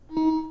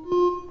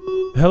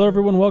Hello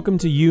everyone, welcome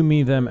to You,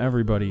 Me, Them,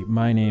 Everybody.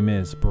 My name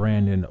is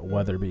Brandon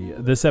Weatherby.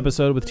 This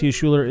episode with Tia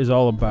Shuyler is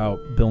all about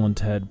Bill and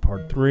Ted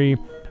Part 3.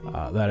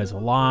 That is a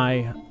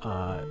lie.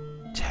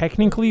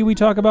 Technically, we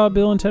talk about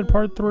Bill and Ted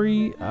Part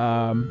 3.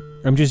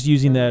 I'm just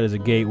using that as a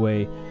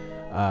gateway,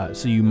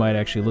 so you might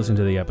actually listen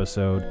to the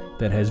episode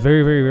that has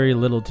very, very, very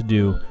little to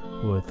do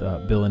with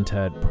Bill and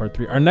Ted Part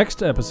 3. Our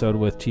next episode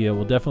with Tia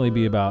will definitely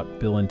be about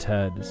Bill and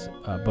Ted's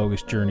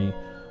bogus journey,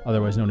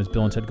 otherwise known as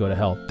Bill and Ted Go to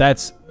Hell.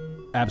 That's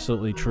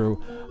absolutely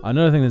true.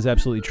 Another thing that's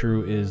absolutely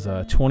true is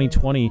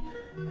 2020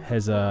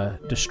 has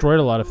destroyed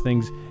a lot of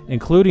things,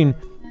 including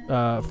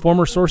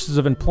former sources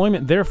of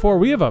employment. Therefore,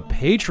 we have a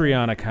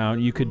Patreon account.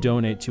 You could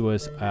donate to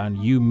us on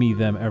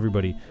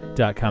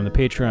youmethemeverybody.com. The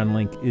Patreon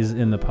link is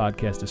in the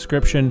podcast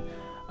description.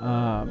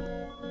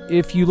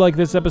 If you like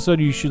this episode,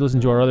 you should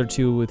listen to our other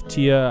two with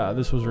Tia.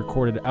 This was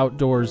recorded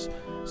outdoors,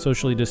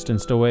 socially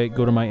distanced away.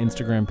 Go to my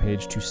Instagram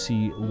page to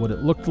see what it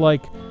looked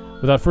like.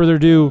 Without further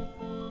ado,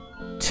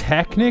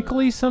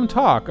 technically some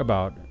talk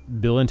about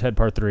Bill and Ted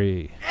Part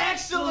 3.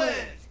 Excellent!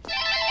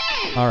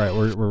 All right,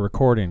 we're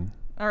recording.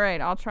 All right,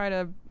 I'll try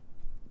to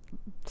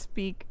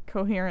speak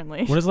coherently.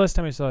 When was the last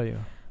time I saw you?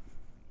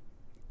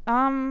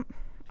 I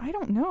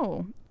don't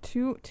know.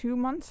 Two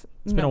months?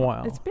 It's been a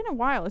while. It's been a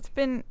while.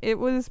 It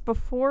was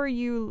before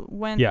you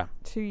went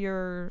to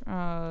your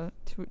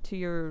to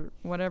your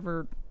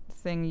whatever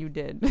thing you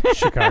did.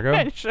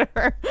 Chicago?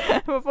 Sure.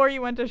 Before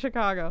you went to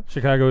Chicago.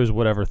 Chicago is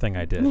whatever thing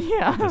I did.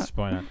 Yeah. At this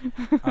point.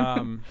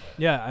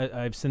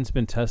 I've since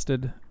been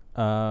tested.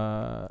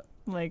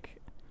 Like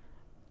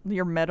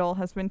your metal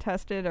has been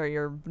tested, or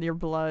your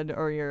blood,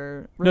 or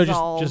your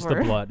resolve? No, just the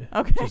blood.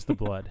 Okay. Just the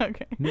blood.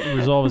 Okay.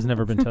 Resolve has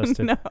never been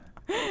tested. No.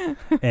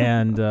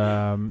 And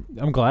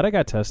I'm glad I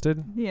got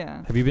tested.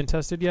 Yeah. Have you been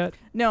tested yet?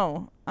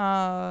 No.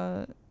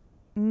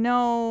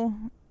 No.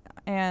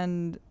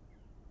 And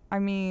I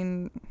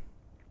mean,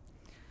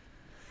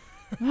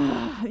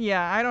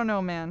 yeah, I don't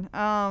know, man.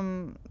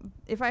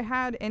 If I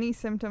had any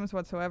symptoms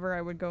whatsoever,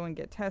 I would go and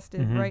get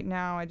tested. Mm-hmm. Right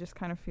now, I just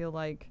kind of feel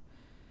like,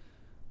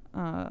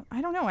 I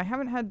don't know. I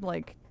haven't had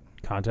like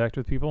contact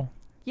with people?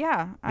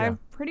 Yeah, I've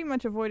pretty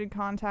much avoided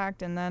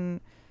contact. And then,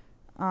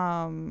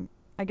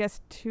 I guess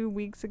 2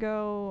 weeks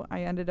ago,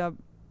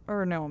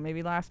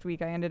 maybe last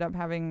week, I ended up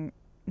having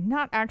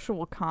not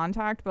actual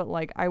contact, but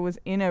like I was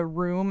in a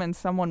room and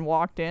someone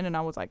walked in and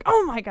I was like,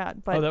 oh my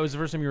God. But that was the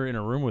first time you were in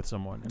a room with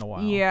someone in a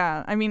while.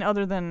 Yeah. I mean,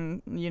 other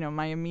than,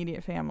 my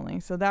immediate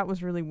family. So that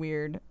was really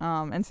weird.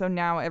 And so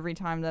now every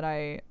time that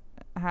I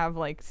have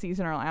like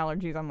seasonal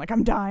allergies, I'm like,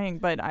 I'm dying,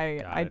 but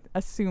I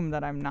assume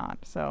that I'm not.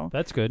 So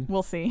that's good.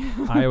 We'll see.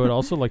 I would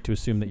also like to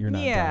assume that you're not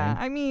dying. Yeah.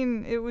 I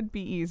mean, it would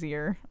be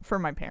easier for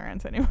my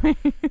parents anyway.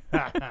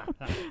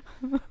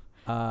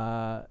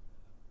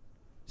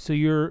 So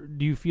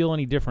do you feel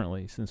any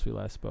differently since we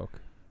last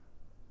spoke?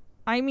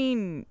 I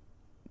mean,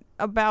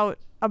 about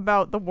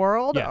the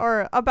world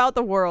or about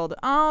the world?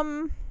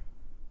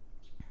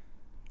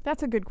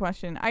 That's a good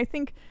question. I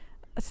think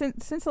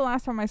since the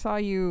last time I saw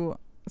you,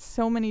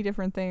 so many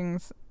different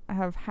things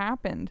have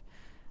happened.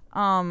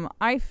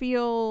 I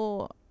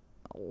feel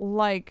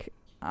like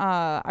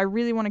I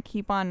really want to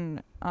keep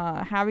on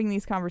having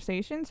these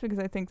conversations because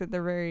I think that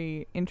they're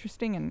very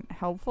interesting and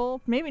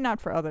helpful. Maybe not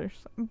for others,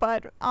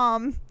 but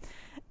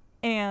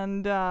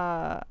and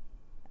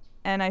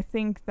I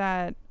think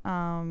that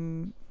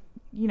the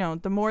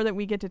more that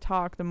we get to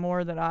talk, the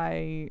more that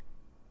I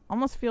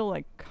almost feel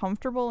like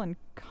comfortable and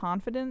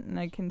confident, and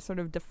I can sort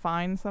of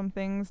define some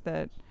things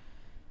that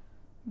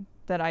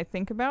I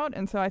think about,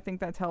 and so I think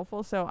that's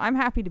helpful. So I'm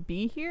happy to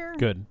be here.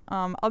 Good.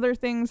 Other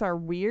things are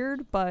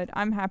weird, but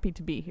I'm happy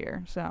to be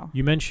here. So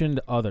you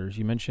mentioned others.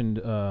 You mentioned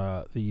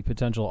the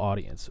potential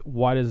audience.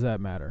 Why does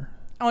that matter?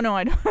 Oh no,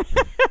 I don't.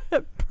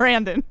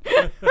 Brandon.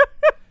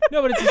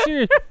 No, but it's a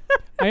serious.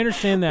 I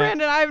understand that.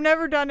 Brandon, I've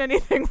never done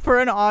anything for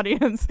an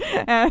audience,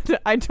 and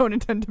I don't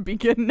intend to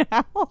begin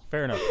now.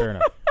 Fair enough.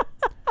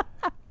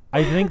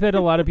 I think that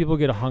a lot of people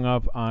get hung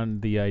up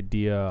on the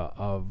idea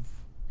of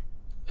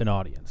an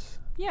audience.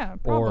 Yeah,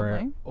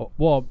 probably.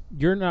 Well,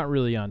 you're not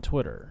really on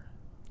Twitter.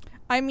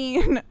 I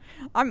mean,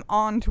 I'm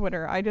on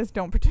Twitter. I just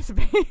don't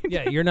participate.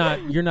 Yeah, you're not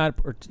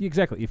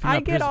exactly. If you're not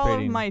I get all of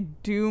participating, my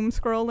doom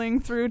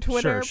scrolling through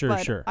Twitter,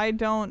 but sure. I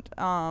don't.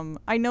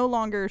 I no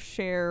longer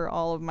share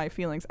all of my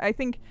feelings. I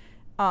think,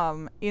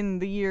 in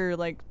the year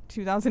like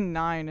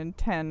 2009 and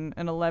 10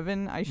 and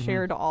 11, I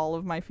shared all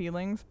of my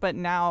feelings, but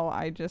now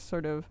I just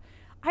sort of.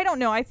 I don't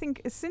know. I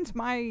think since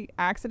my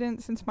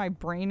accident, since my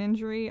brain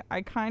injury,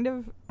 I kind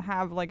of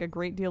have like a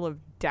great deal of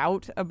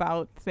doubt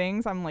about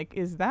things. I'm like,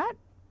 is that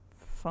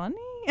funny?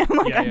 I'm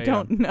like, I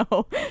don't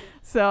know.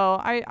 So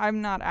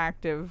I'm not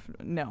active.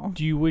 No.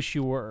 Do you wish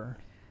you were?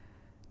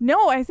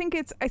 No, I think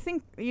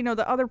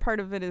the other part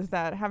of it is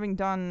that having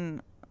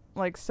done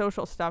like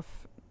social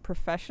stuff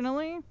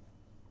professionally,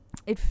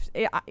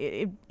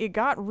 it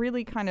got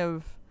really kind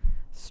of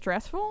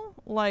stressful.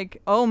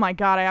 Like, oh my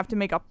God, I have to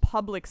make a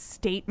public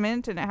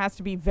statement and it has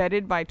to be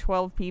vetted by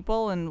 12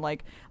 people, and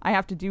like I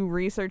have to do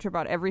research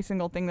about every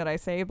single thing that I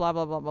say, blah,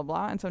 blah, blah, blah,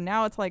 blah. And so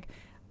now it's like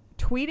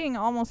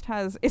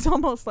tweeting it's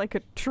almost like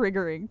a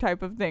triggering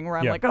type of thing where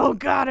I'm Yeah. like, oh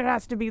God, it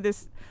has to be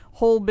this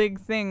whole big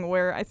thing,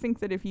 where I think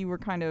that if you were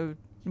kind of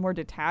more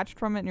detached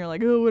from it and you're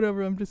like, oh,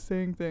 whatever, I'm just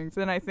saying things,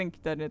 then I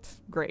think that it's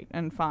great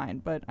and fine.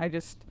 But I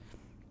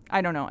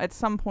don't know. At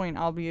some point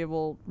I'll be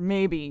able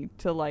maybe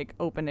to like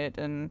open it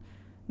and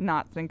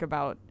not think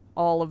about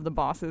all of the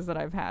bosses that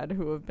I've had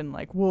who have been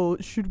like, well,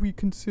 should we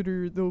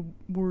consider the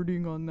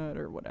wording on that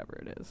or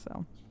whatever it is.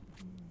 So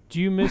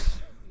Do you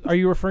miss, are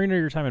you referring to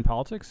your time in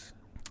politics?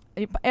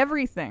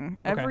 Everything,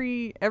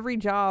 Okay. every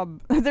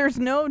job. There's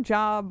no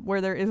job where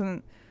there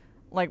isn't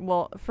like,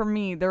 well, for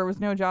me, there was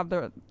no job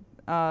that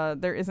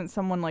there isn't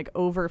someone like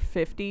over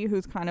 50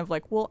 who's kind of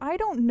like, well, I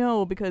don't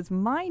know because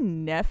my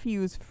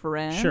nephew's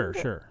friend.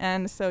 Sure.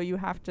 And so you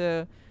have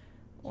to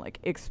like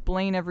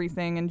explain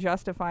everything and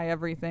justify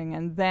everything,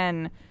 and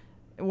then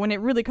when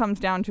it really comes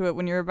down to it,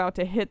 when you're about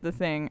to hit the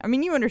thing, I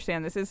mean, you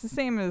understand this. It's the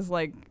same as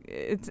like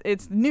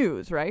it's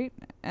news, right?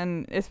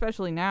 And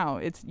especially now,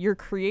 you're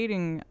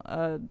creating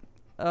an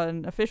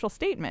official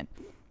statement.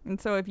 And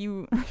so if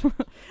you,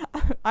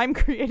 I'm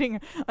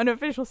creating an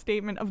official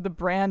statement of the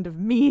brand of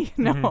me.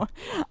 No,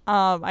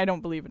 I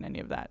don't believe in any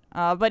of that.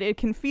 But it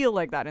can feel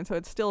like that, and so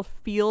it still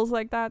feels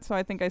like that. So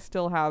I think I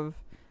still have,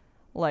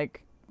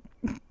 like,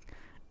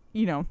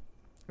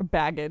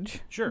 baggage.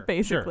 Sure.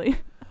 Basically.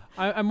 Sure.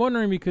 I'm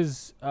wondering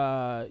because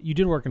you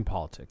did work in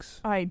politics.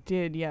 I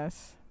did,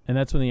 yes. And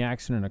that's when the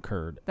accident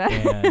occurred.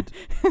 And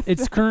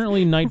it's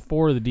currently night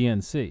 4 of the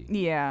DNC.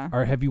 Yeah.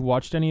 Or have you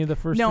watched any of the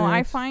first? No, three I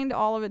nights? find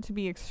all of it to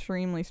be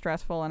extremely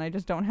stressful, and I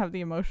just don't have the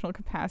emotional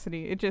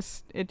capacity. It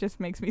just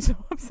makes me so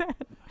upset.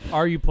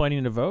 Are you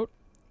planning to vote?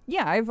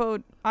 Yeah, I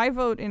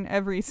vote in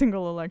every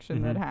single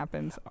election that Mhm.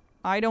 happens.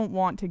 I don't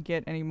want to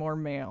get any more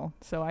mail,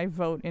 so I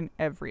vote in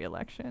every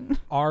election.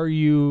 Are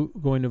you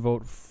going to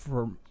vote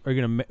for? Are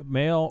you going to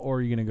mail, or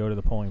are you going to go to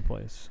the polling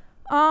place?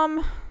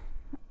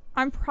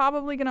 I'm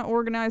probably gonna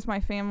organize my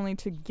family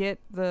to get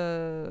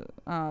the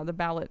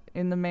ballot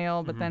in the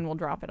mail, but then we'll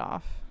drop it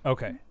off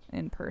Okay.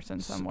 in person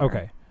somewhere.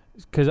 Okay.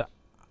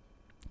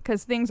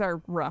 Because things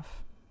are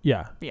rough.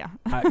 yeah, Yeah.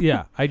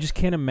 I just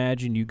can't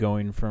imagine you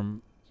going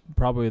from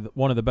probably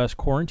one of the best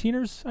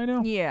quarantiners I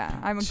know. Yeah,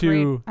 I'm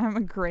a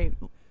great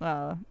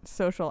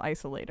social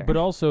isolator. But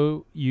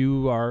also,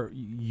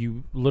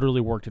 you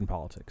literally worked in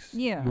politics.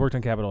 Yeah. You worked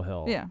on Capitol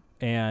Hill. Yeah.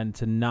 And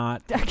to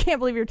not I can't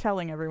believe you're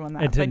telling everyone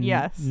that, and to but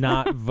yes.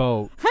 not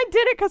vote. I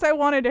did it because I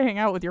wanted to hang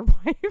out with your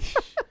wife.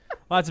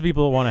 Lots of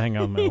people want to hang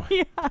out with my wife.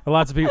 Yeah.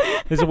 Lots of people.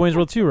 There's a Wayne's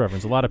World 2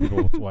 reference. A lot of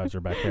people's wives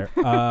are back there.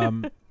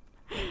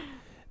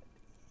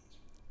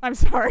 I'm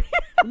sorry.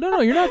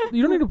 No, you're not.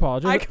 You don't need to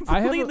apologize. I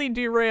completely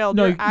derailed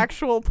your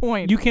actual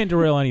point. You can't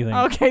derail anything.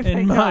 Okay,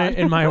 thank God.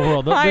 In my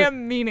world. I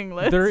am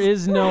meaningless. There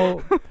is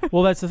no.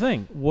 Well, that's the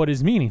thing. What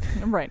is meaning?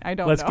 Right. I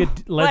don't Let's know.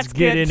 Let's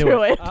get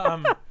into it.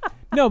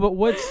 No, but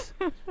what's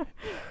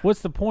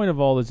the point of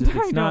all this?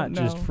 It's not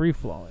just know. free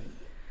flowing.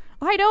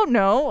 I don't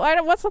know.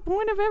 What's the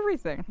point of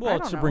everything? Well,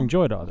 it's to bring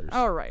joy to others.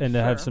 Oh, right, and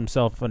to have sure. some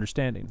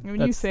self-understanding.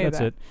 When you say that's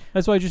that. it.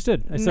 That's what I just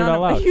did. I said it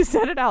out loud. You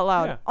said it out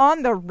loud Yeah.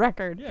 on the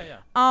record. Yeah.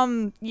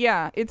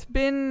 Yeah. It's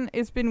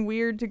been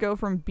weird to go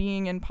from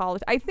being in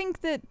politics. I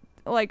think that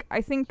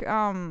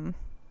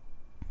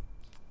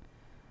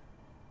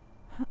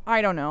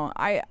I don't know.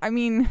 I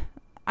mean,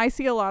 I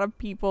see a lot of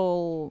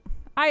people.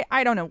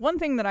 I don't know. One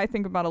thing that I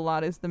think about a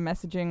lot is the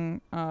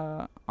messaging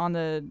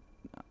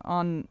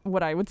on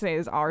what I would say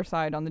is our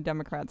side, on the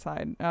Democrat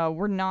side.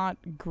 We're not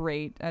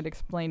great at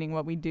explaining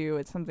what we do.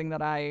 It's something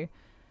that I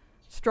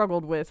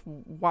struggled with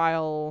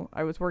while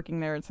I was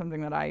working there. It's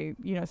something that I,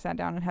 sat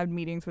down and had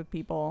meetings with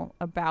people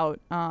about.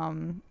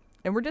 And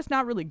we're just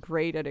not really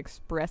great at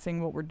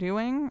expressing what we're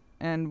doing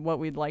and what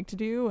we'd like to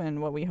do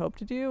and what we hope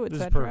to do, This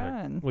is etc.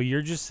 perfect. What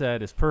you just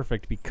said is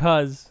perfect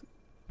because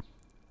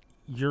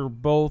you're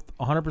both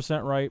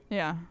 100% right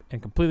Yeah.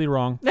 and completely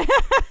wrong.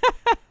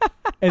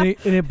 And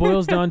it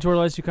boils down to our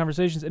last 2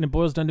 conversations, and it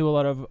boils down to a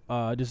lot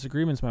of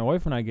disagreements my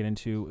wife and I get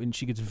into, and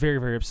she gets very,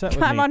 very upset with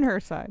me. I'm on her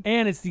side.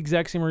 And it's the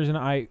exact same reason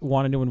I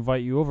wanted to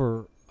invite you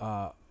over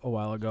a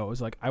while ago. It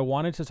was like I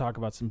wanted to talk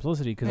about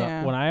simplicity because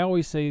when I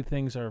always say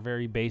things are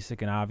very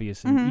basic and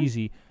obvious and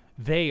easy,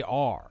 they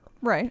are.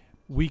 Right.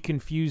 We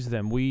confuse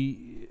them.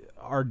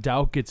 Our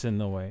doubt gets in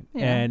the way,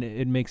 and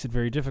it makes it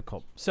very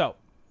difficult. So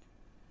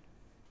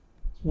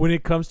when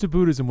it comes to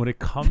Buddhism, when it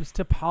comes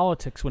to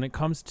politics, when it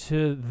comes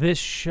to this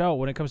show,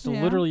 when it comes to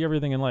literally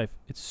everything in life,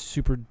 it's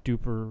super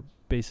duper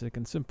basic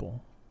and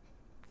simple.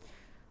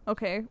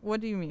 Okay,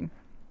 what do you mean?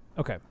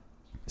 Okay,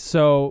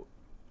 so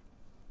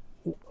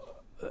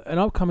an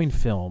upcoming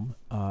film,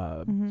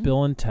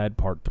 Bill and Ted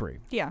Part 3.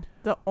 Yeah,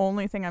 the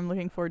only thing I'm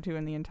looking forward to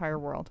in the entire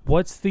world.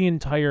 What's the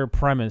entire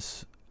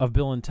premise of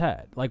Bill and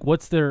Ted? Like,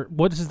 what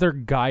is their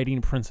guiding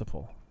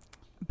principle?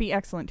 Be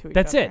excellent to each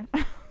That's other.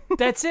 it.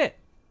 That's it.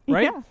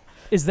 Right? Yeah.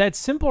 Is that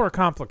simple or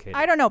complicated?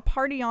 I don't know.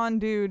 Party on,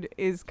 dude,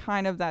 is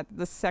kind of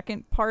the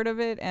second part of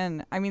it,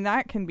 and I mean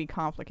that can be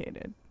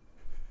complicated.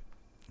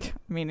 I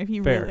mean, if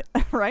you Fair.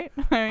 really right.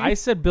 I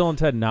said Bill and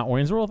Ted, not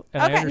Wayne's World,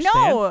 and Okay, I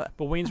understand. no.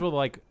 But Wayne's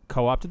World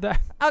co-opted that.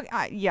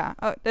 Yeah,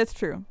 that's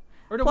true.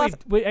 Or no, Plus,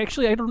 wait,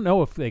 actually, I don't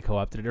know if they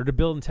co-opted it, or did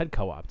Bill and Ted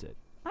co-opt it?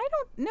 I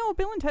don't know.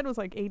 Bill and Ted was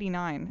like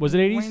 89. Was it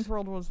 80s? Wayne's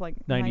World was like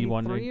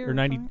 91 93 or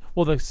 90. something?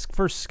 Well, the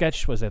first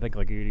sketch was, I think,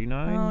 like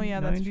 89. Oh, yeah,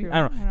 that's 90? true. I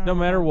don't know. No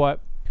matter what,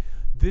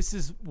 this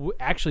is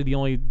actually the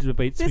only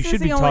debate we should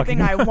be talking about. This is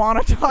the only thing I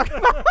want to talk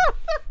about.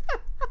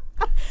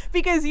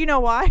 Because you know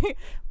why?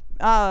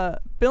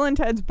 Bill and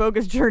Ted's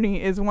Bogus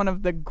Journey is one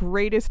of the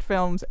greatest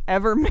films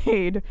ever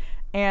made,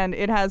 and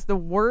it has the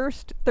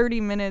worst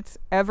 30 minutes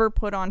ever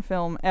put on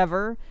film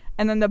ever,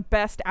 and then the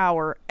best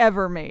hour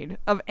ever made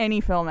of any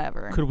film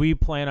ever. Could we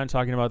plan on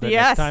talking about that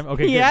Yes. next time?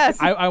 Okay, Yes.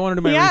 good. I want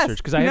to do my Yes. research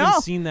because I No.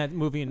 haven't seen that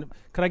movie. And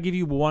could I give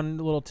you one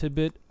little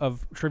tidbit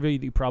of trivia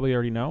that you probably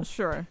already know?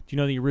 Sure. Do you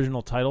know the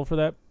original title for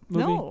that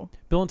movie? No.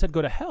 Bill and Ted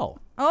Go to Hell.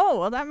 Oh,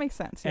 well, that makes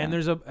sense. Yeah. And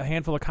there's a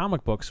handful of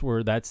comic books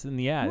where that's in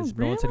the ads. Oh,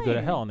 Bill and Ted Go to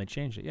really? Hell, and they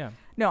changed it. Yeah.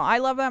 No, I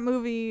love that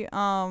movie.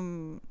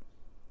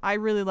 I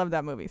really love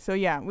that movie. So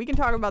yeah, we can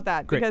talk about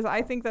that Great. because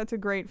I think that's a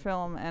great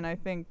film, and I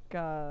think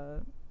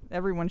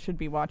everyone should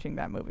be watching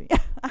that movie.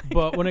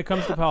 But when it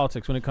comes to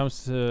politics, when it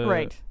comes to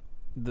Right.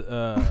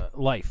 the,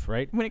 life,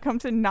 right? When it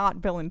comes to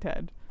not Bill and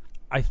Ted.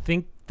 I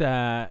think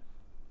that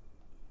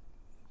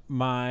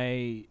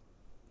my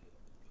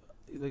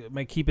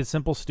keep it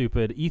simple,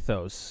 stupid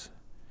ethos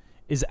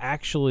is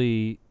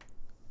actually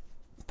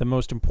the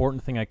most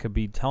important thing I could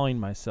be telling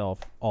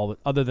myself,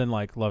 other than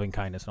like loving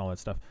kindness and all that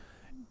stuff.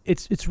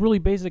 It's really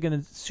basic, and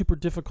it's super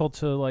difficult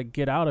to like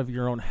get out of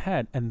your own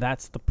head, and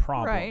that's the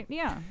problem. Right,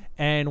 yeah.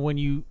 And when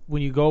you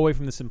go away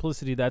from the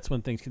simplicity, that's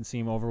when things can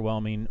seem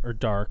overwhelming or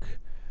dark,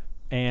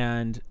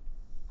 and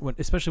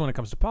especially when it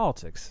comes to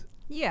politics.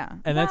 Yeah.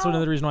 And that's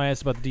another reason why I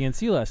asked about the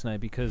DNC last night,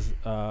 because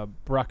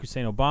Barack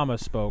Hussein Obama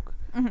spoke,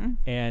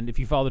 and if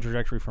you follow the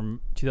trajectory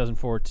from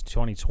 2004 to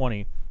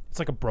 2020, it's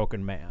like a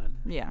broken man.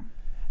 Yeah.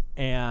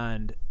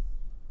 And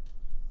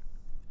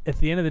at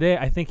the end of the day,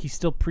 I think he's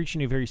still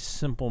preaching a very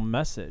simple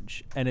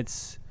message, and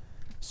it's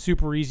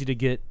super easy to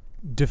get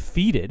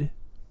defeated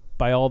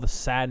by all the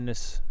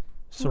sadness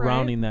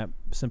surrounding that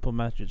simple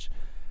message.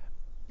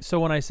 So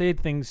when I say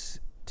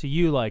things to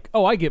you like,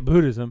 "Oh, I get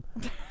Buddhism,"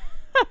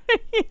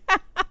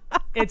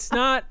 it's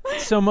not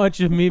so much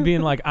of me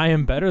being like, "I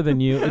am better than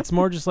you." It's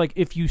more just like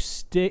if you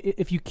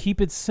keep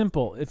it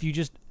simple, if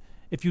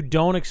you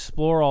don't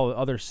explore all the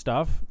other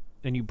stuff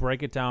and you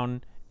break it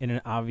down in an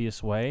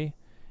obvious way,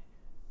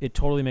 it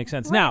totally makes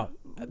sense. Right. Now,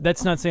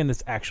 that's not saying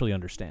that's actually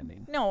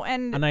understanding. No,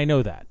 and I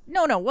know that.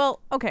 No,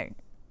 well, okay.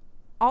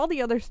 All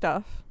the other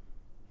stuff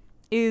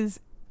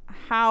is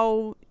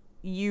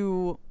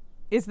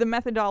is the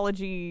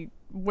methodology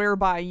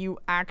whereby you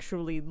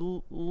actually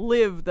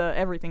live the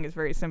everything is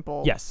very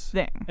simple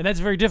thing. And that's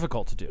very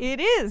difficult to do.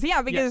 It is,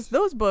 yeah, because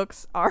those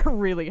books are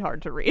really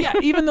hard to read. Yeah,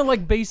 even the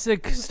like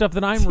basic stuff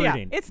that I'm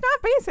reading. It's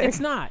not basic.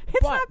 It's not.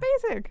 It's not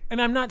basic. And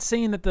I'm not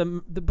saying that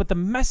but the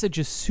message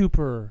is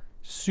super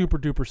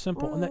duper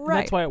simple, and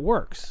that's why it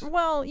works.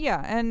 Well,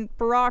 yeah, and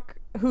Barack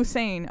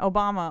Hussein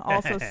Obama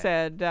also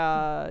said,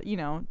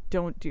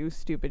 don't do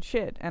stupid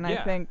shit. And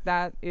I think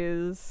that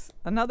is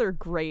another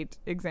great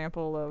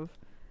example of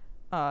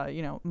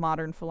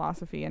modern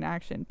philosophy in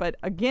action. But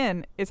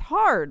again, it's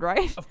hard,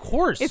 right? Of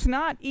course. It's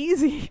not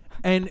easy.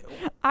 And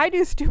I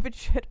do stupid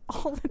shit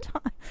all the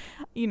time.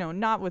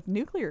 Not with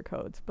nuclear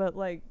codes, but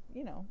like,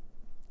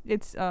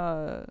 it's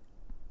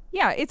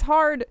it's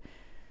hard.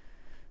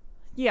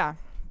 Yeah.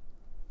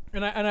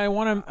 And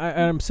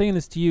I'm saying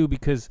this to you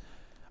because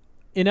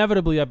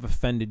inevitably I've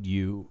offended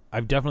you.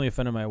 I've definitely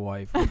offended my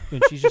wife, and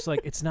she's just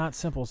like, "It's not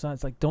simple. It's not."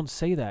 It's like, "Don't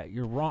say that.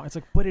 You're wrong." It's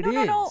like, "But it is."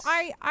 No.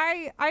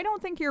 I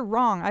don't think you're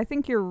wrong. I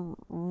think you're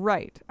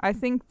right. I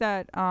think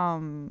that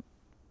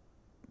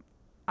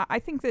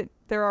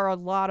there are a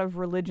lot of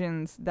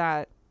religions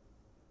that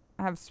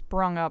have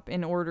sprung up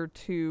in order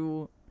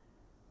to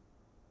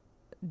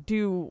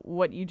do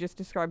what you just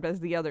described as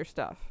the other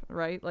stuff,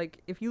 right?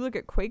 Like if you look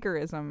at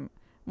Quakerism,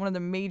 one of the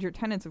major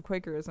tenets of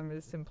Quakerism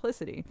is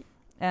simplicity.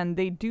 And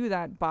they do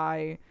that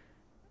by,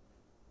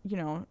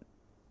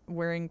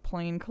 wearing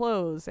plain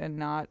clothes and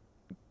not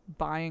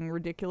buying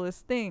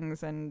ridiculous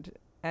things and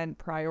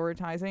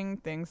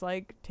prioritizing things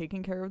like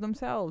taking care of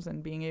themselves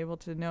and being able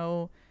to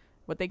know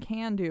what they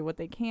can do, what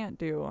they can't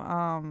do.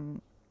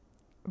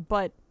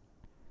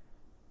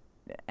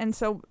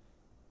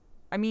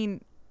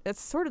 It's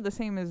sort of the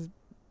same as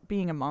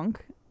being a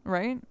monk,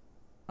 right?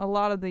 A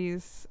lot of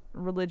these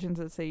religions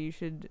that say you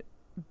should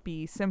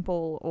be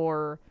simple,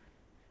 or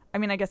I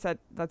guess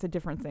that's a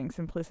different thing.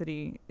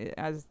 Simplicity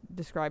as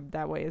described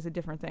that way is a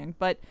different thing.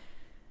 But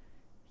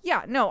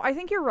yeah, no, I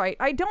think you're right.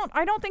 I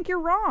don't think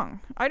you're wrong.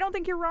 I don't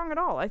think you're wrong at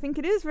all. I think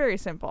it is very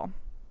simple.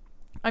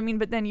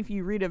 But then if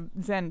you read a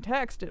Zen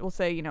text, it will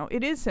say,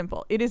 it is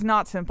simple. It is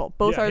not simple.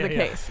 Both are the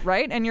case,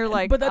 right? And you're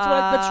like, but that's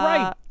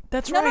right.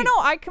 That's right. No.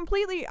 I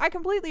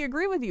completely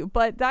agree with you.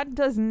 But that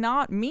does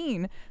not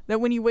mean that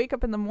when you wake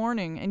up in the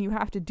morning and you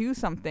have to do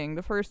something,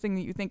 the first thing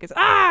that you think is,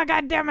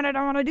 God damn it, I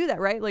don't want to do that,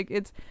 right? Like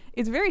it's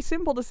very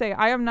simple to say,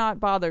 I am not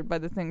bothered by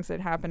the things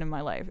that happen in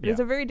my life. Yeah. It's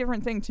a very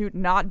different thing to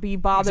not be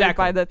bothered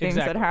by the things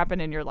that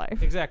happen in your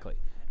life. Exactly.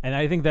 And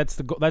I think that's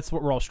that's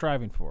what we're all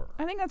striving for.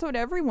 I think that's what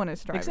everyone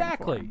is striving for.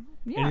 Exactly.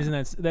 Yeah. And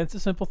isn't that's a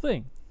simple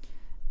thing?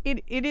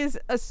 It is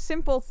a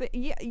simple thing.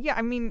 Yeah.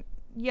 I mean,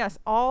 yes,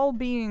 all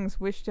beings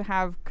wish to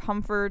have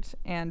comfort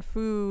and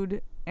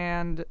food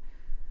and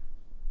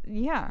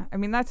yeah. I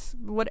mean, that's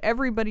what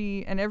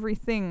everybody and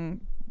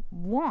everything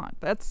want.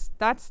 That's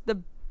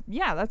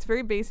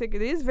very basic.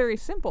 It is very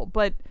simple,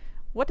 but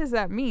what does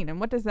that mean? And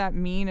what does that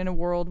mean in a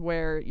world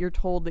where you're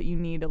told that you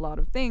need a lot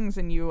of things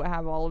and you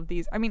have all of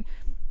these? I mean,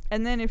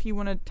 and then if you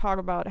want to talk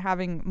about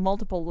having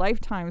multiple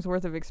lifetimes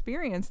worth of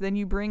experience, then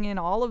you bring in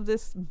all of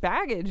this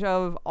baggage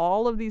of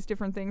all of these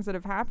different things that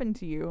have happened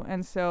to you.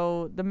 And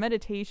so the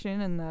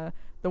meditation and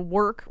the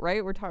work,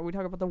 right? We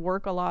talk about the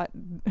work a lot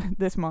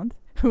this month.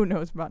 Who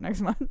knows about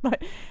next month?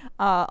 But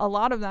a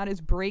lot of that is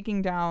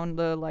breaking down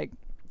the like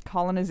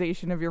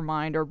colonization of your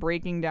mind, or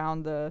breaking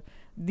down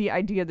the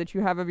idea that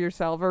you have of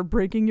yourself, or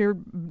breaking your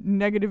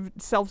negative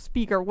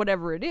self-speak, or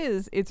whatever it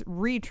is. It's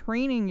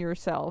retraining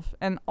yourself,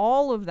 and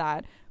all of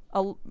that,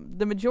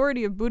 the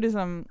majority of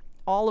Buddhism,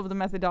 all of the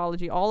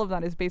methodology, all of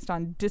that is based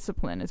on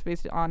discipline. It's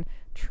based on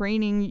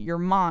training your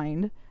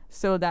mind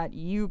so that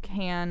you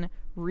can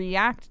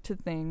react to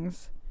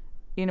things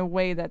in a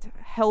way that's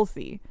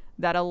healthy,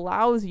 that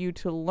allows you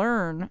to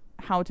learn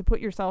how to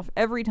put yourself,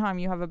 every time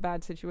you have a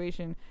bad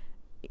situation,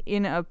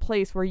 in a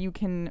place where you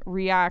can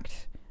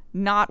react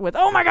not with,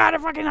 oh my God,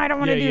 I don't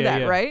want to do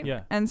that, right?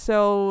 Yeah. And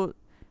so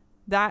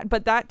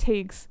that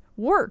takes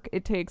work.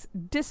 It takes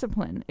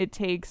discipline. It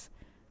takes,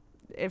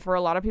 for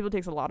a lot of people, it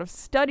takes a lot of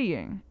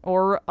studying,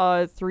 or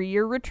a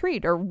 3-year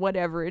retreat, or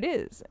whatever it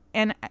is.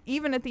 And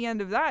even at the end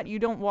of that, you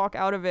don't walk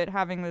out of it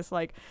having this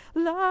like,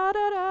 la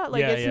da da.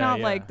 Like, it's not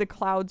like the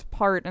clouds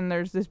part and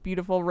there's this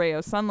beautiful ray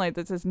of sunlight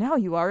that says, now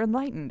you are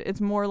enlightened.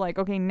 It's more like,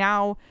 okay,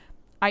 now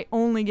I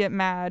only get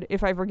mad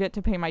if I forget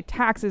to pay my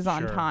taxes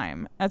on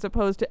time, as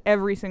opposed to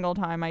every single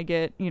time I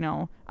get,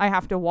 I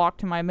have to walk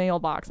to my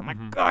mailbox. I'm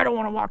like, God, I don't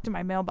want to walk to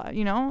my mailbox,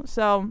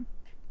 So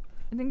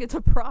I think it's a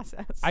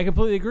process. I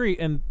completely agree.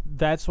 And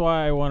that's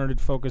why I wanted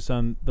to focus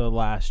on the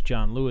last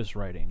John Lewis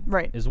writing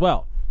as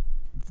well.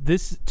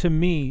 This, to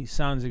me,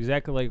 sounds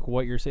exactly like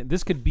what you're saying.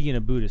 This could be in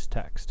a Buddhist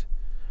text.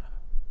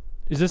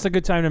 Is this a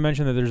good time to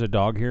mention that there's a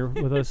dog here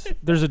with us?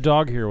 There's a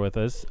dog here with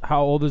us.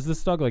 How old is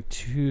this dog? Like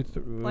 2,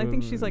 3? Well, I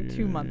think she's like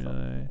 2 months old.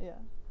 Yeah.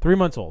 3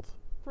 months old.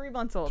 3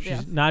 months old.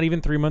 She's not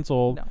even 3 months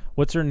old. No.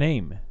 What's her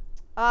name?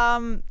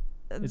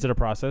 Is it a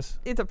process?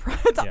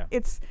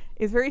 It's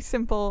very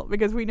simple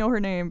because we know her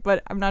name,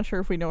 but I'm not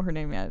sure if we know her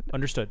name yet.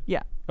 Understood.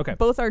 Yeah. Okay.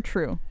 Both are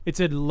true. It's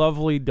a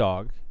lovely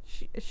dog.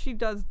 She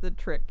does the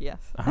trick.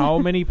 Yes. How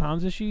many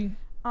pounds is she?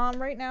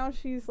 Right now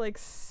she's like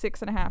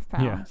 6.5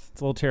 pounds. Yeah,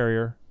 it's a little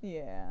terrier.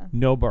 Yeah.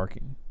 No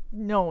barking.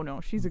 No,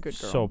 she's a good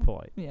girl. So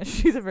polite. Yeah,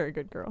 she's a very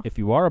good girl. If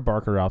you are a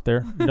barker out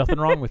there, nothing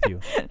wrong with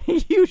you.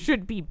 You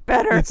should be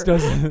better.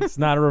 It's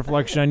not a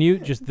reflection on you,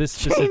 just this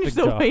specific Change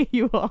the dog. way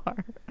you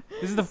are.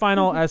 This is the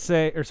final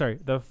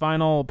the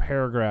final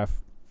paragraph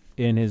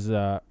in his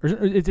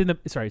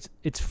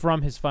it's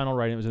from his final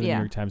writing. It was in the New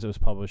York Times. It was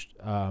published.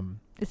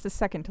 It's the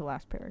second to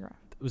last paragraph.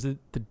 Was it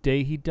the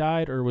day he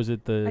died, or was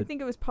it I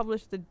think it was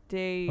published the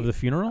day of the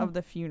funeral? Of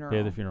the funeral.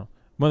 Yeah, the funeral.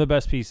 One of the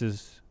best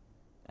pieces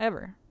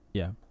ever.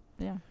 Yeah.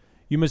 Yeah.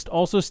 You must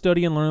also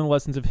study and learn the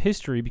lessons of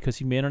history, because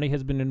humanity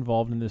has been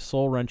involved in this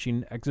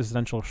soul-wrenching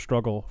existential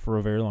struggle for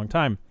a very long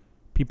time.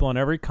 People on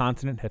every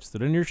continent have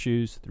stood in your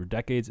shoes through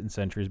decades and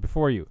centuries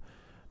before you.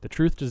 The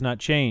truth does not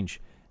change,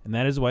 and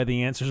that is why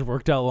the answers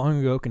worked out long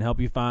ago can help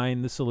you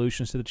find the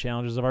solutions to the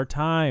challenges of our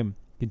time.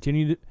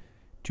 Continue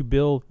to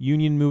build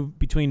union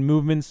between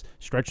movements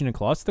stretching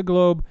across the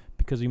globe,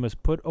 because we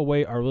must put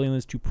away our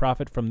willingness to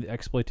profit from the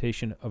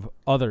exploitation of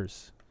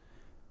others.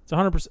 It's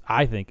 100%.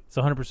 I think it's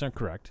 100%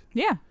 correct.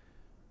 Yeah.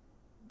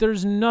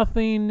 There's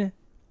nothing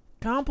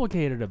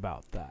complicated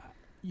about that.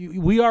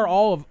 We are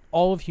all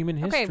of human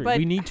history. Okay, but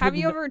we need to have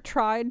you ever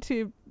tried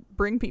to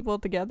bring people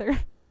together?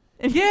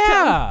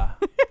 Yeah.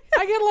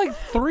 I get like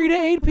 3 to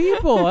 8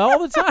 people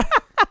all the time.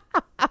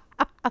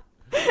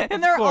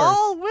 And they're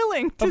all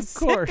willing to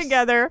sit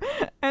together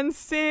and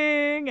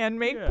sing and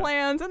make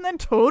plans and then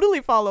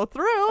totally follow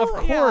through. Of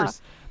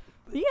course.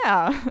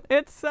 Yeah.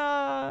 It's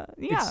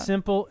It's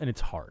simple and it's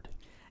hard.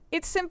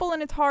 It's simple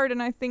and it's hard,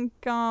 and I think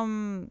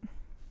when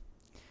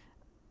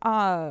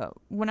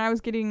I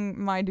was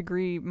getting my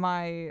degree,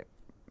 my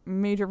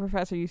major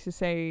professor used to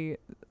say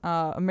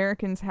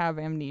Americans have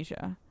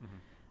amnesia. Mm-hmm.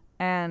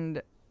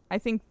 And I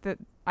think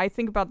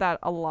about that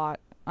a lot.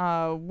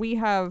 We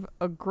have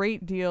a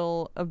great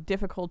deal of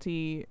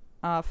difficulty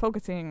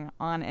focusing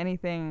on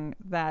anything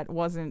that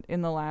wasn't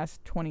in the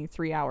last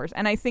 23 hours.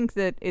 And I think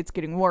that it's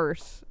getting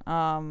worse.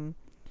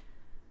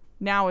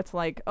 Now it's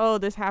like, oh,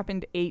 this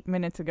happened 8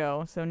 minutes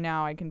ago, so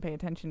now I can pay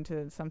attention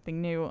to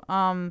something new.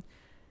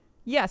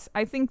 Yes,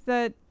 I think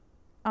that,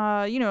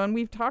 and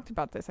we've talked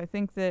about this. I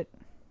think that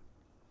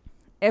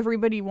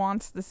everybody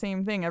wants the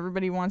same thing.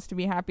 Everybody wants to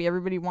be happy.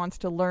 Everybody wants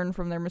to learn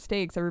from their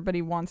mistakes.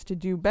 Everybody wants to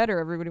do better.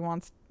 Everybody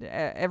wants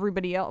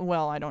everybody else.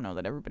 Well, I don't know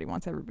that everybody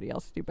wants everybody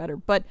else to do better,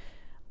 but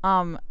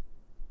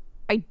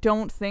I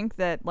don't think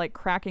that like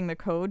cracking the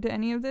code to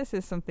any of this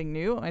is something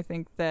new. I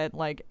think that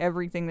like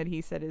everything that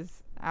he said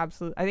is I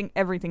think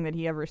everything that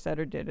he ever said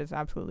or did is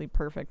absolutely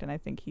perfect, and I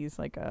think he's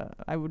like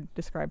I would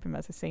describe him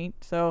as a saint.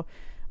 So,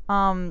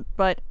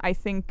 but I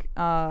think,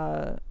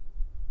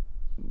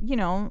 you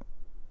know,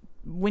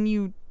 when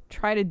you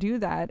try to do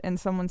that and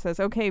someone says,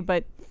 okay,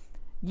 but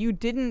you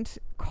didn't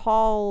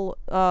call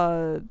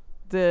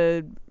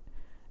the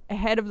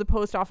head of the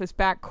post office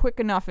back quick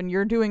enough and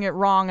you're doing it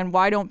wrong, and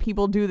why don't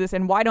people do this,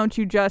 and why don't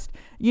you just,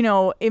 you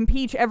know,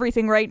 impeach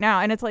everything right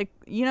now? And it's like,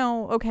 you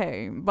know,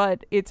 okay,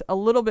 but it's a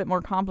little bit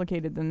more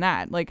complicated than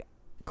that. Like,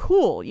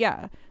 cool,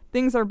 yeah,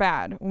 things are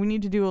bad, we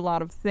need to do a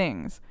lot of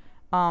things.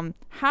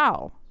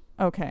 How?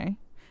 Okay.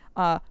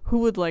 Who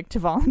would like to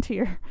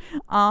volunteer?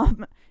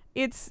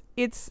 It's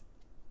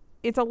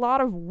a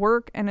lot of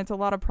work, and it's a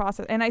lot of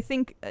process, and I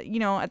think, you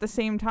know, at the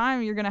same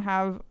time you're gonna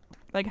have,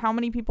 like, how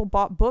many people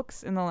bought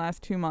books in the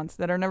last 2 months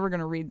that are never going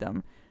to read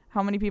them?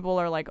 How many people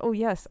are like, oh,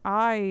 yes,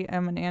 I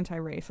am an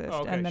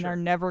anti-racist, and then are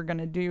never going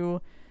to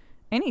do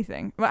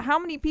anything? But how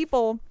many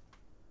people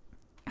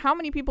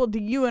do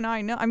you and I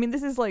know? I mean,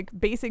 this is like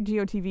basic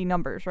GOTV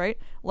numbers, right?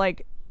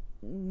 Like,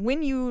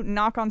 when you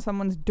knock on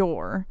someone's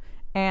door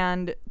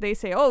and they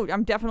say, oh,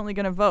 I'm definitely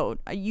going to vote,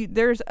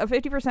 there's a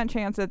 50%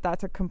 chance that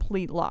that's a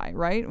complete lie,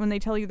 right? When they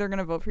tell you they're going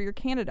to vote for your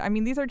candidate. I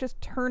mean, these are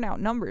just turnout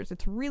numbers.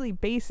 It's really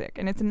basic,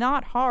 and it's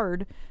not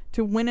hard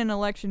to win an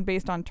election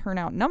based on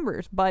turnout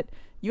numbers, but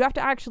you have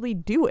to actually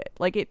do it.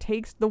 Like, it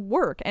takes the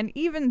work, and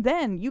even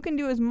then, you can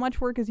do as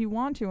much work as you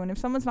want to, and if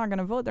someone's not going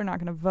to vote, they're not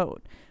going to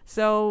vote.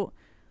 So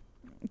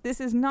this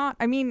is not,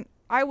 I mean,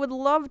 I would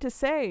love to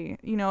say,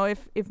 you know,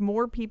 if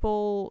more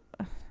people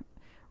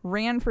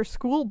ran for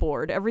school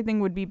board, everything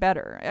would be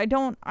better. I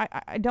don't,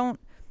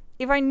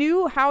 if I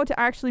knew how to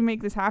actually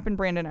make this happen,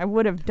 Brandon, I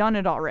would have done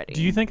it already.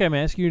 Do you think I'm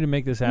asking you to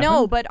make this happen?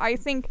 No, but I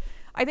think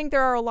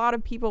there are a lot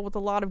of people with a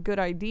lot of good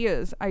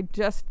ideas. I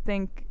just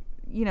think,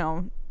 you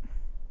know,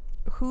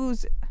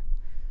 who's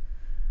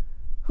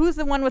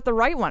the one with the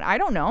right one? I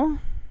don't know.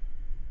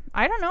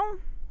 I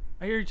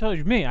hear you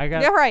telling me.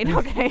 Yeah, right.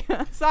 Okay.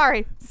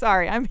 Sorry,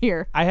 I'm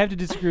here. I have to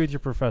disagree with your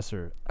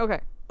professor. Okay.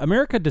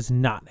 America does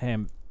not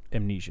have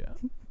amnesia.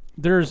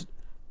 There's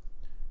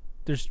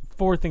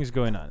 4 things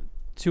going on.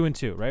 2 and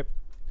 2, right?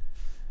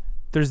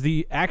 There's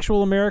the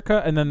actual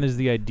America, and then there's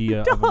the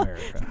idea of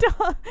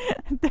America.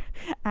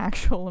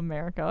 Actual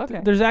America.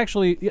 Okay. There's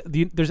actually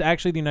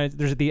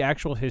the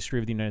actual history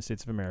of the United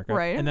States of America,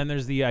 right? And then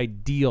there's the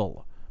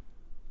ideal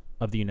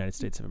of the United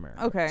States of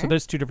America. Okay. So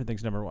there's 2 different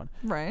things. Number 1,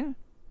 right?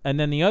 And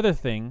then the other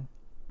thing,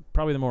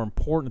 probably the more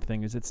important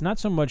thing, is it's not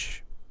so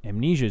much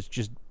amnesia; it's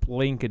just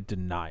blanket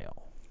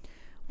denial.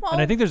 Well,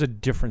 and I think there's a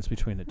difference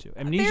between the two.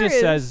 Amnesia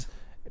says,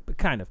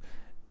 kind of.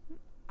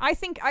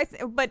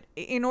 But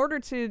in order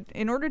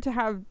to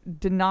have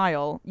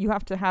denial, you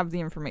have to have the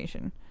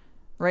information,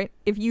 right?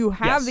 If you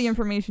have the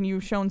information,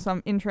 you've shown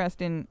some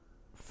interest in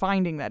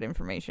finding that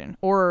information,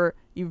 or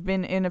you've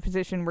been in a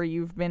position where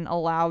you've been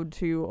allowed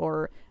to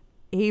or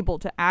able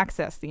to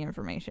access the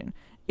information.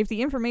 If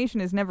the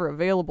information is never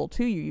available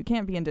to you, you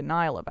can't be in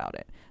denial about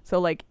it. So,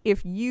 like,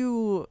 if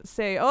you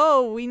say,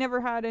 oh, we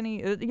never had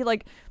any,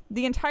 like,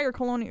 the entire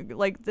colonial,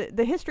 like,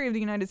 the history of the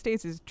United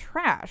States is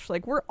trash.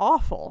 Like, we're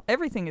awful.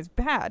 Everything is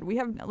bad. We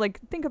have, like,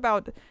 think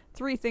about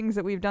 3 things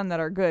that we've done that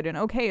are good. And,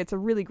 okay, it's a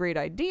really great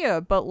idea,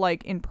 but,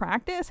 like, in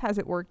practice, has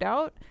it worked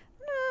out?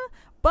 Nah.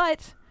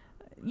 But,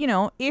 you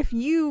know, if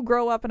you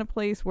grow up in a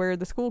place where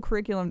the school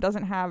curriculum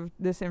doesn't have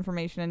this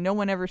information and no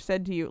one ever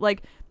said to you,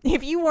 like,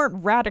 if you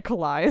weren't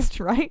radicalized,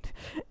 right?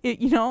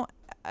 You know,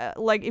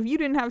 like, if you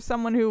didn't have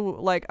someone who,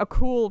 like, a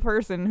cool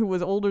person who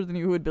was older than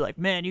you who would be like,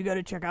 man, you got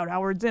to check out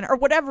Howard Zinn, or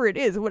whatever it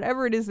is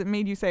that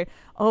made you say,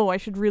 oh, I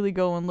should really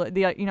go and look.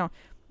 You know,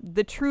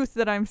 the truth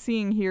that I'm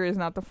seeing here is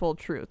not the full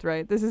truth,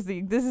 right? This is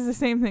the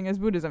same thing as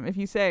Buddhism. If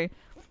you say,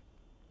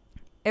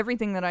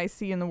 everything that I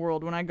see in the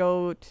world, when I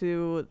go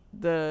to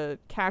the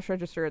cash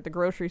register at the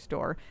grocery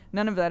store,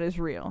 none of that is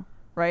real,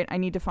 right? I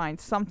need to find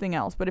something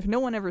else. But if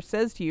no one ever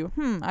says to you,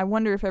 I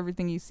wonder if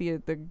everything you see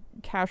at the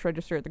cash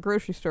register at the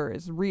grocery store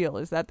is real,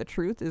 is that the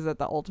truth? Is that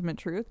the ultimate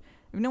truth?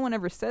 If no one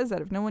ever says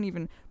that, if no one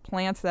even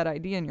plants that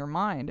idea in your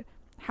mind,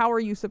 how are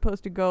you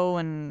supposed to go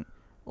and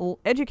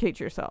educate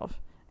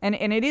yourself? And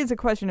it is a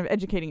question of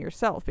educating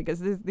yourself, because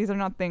these are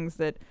not things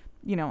that,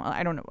 you know,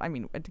 I don't know. I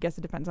mean, I guess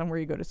it depends on where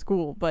you go to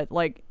school, but,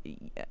 like,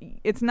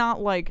 it's not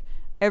like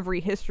every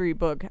history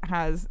book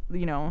has,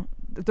 you know,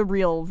 the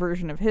real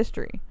version of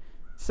history.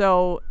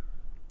 So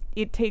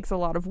it takes a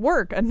lot of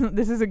work, and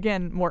this is,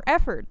 again, more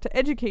effort to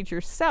educate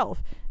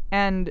yourself.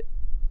 And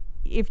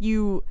if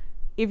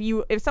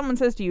someone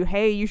says to you,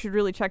 hey, you should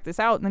really check this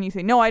out, and then you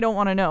say, no, I don't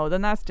want to know,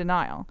 then that's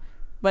denial.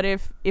 But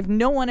if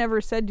no one ever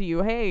said to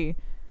you, hey,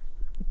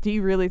 do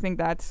you really think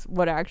that's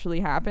what actually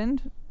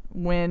happened?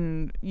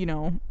 When, you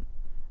know,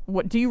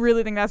 what do you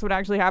really think that's what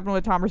actually happened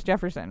with Thomas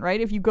Jefferson, right?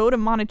 If you go to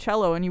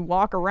Monticello and you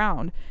walk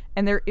around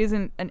and there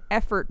isn't an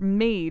effort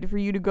made for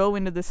you to go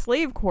into the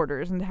slave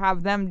quarters and to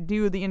have them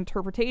do the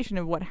interpretation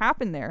of what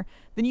happened there,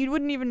 then you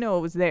wouldn't even know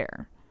it was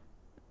there.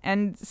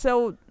 And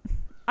so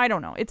I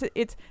don't know.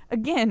 It's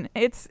again,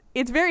 it's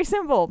very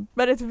simple,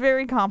 but it's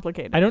very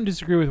complicated. I don't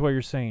disagree with what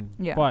you're saying.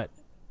 Yeah. But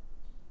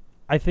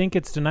I think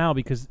it's denial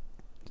because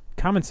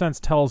common sense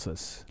tells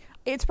us.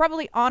 It's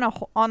probably on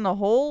the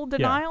whole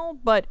denial,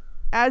 but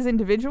as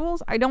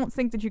individuals, I don't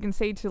think that you can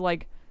say to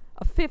like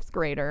a 5th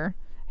grader,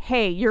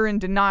 "Hey, you're in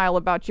denial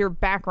about your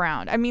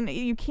background." I mean,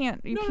 you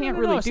can't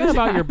really It's do not that.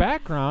 about your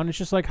background. It's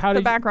just like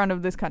the background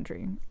of this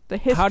country, the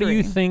history. How do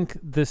you think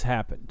this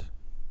happened?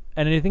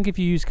 And I think if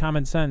you use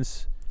common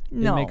sense,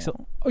 No. it makes it.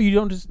 Oh, you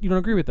don't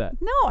agree with that?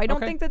 No, I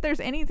don't think that there's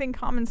anything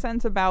common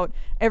sense about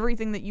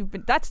everything that you've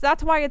been.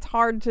 That's why it's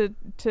hard to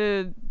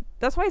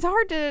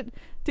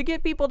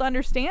get people to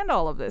understand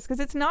all of this,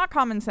 because it's not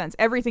common sense.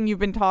 Everything you've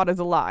been taught is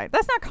a lie.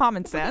 That's not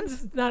common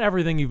sense. Not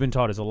everything you've been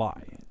taught is a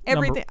lie.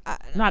 Everything.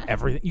 Not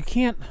everything. You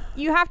can't.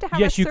 You have to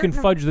have. Yes, you can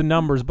fudge the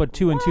numbers, but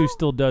 2 and 2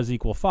 still does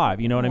equal 5.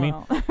 You know what I mean?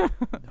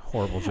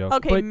 Horrible joke.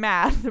 Okay, but,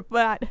 math,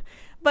 but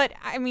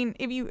I mean,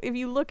 if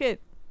you look at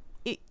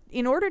it,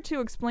 in order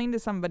to explain to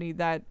somebody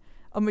that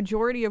a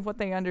majority of what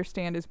they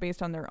understand is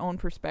based on their own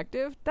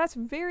perspective, that's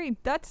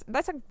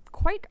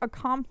quite a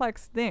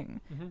complex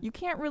thing. Mm-hmm. You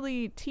can't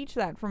really teach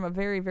that from a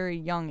very, very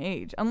young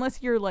age,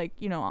 unless you're like,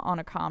 on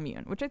a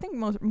commune, which I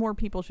think more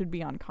people should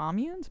be on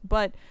communes,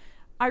 but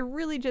I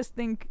really just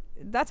think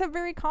that's a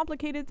very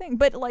complicated thing.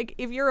 But like,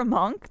 if you're a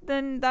monk,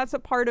 then that's a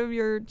part of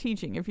your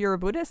teaching. If you're a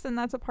Buddhist, then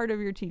that's a part of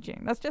your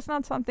teaching. That's just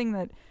not something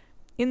that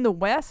in the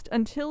West,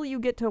 until you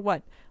get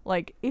to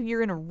if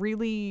you're in a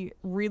really,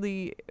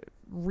 really,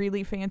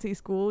 really fancy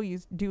school, you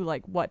do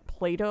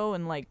Plato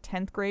in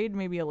 10th grade,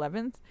 maybe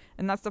 11th.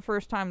 And that's the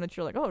first time that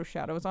you're like, oh,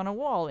 shadows on a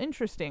wall.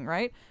 Interesting,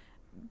 right?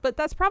 But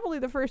that's probably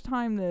the first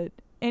time that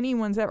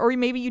anyone's ever, or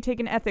maybe you take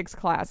an ethics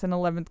class in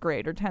 11th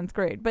grade or 10th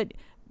grade. But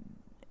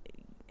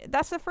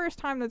that's the first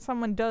time that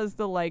someone does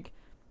the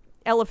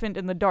elephant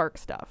in the dark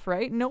stuff,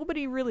 right?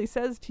 Nobody really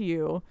says to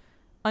you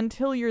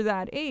until you're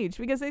that age,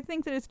 because they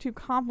think that it's too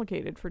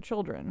complicated for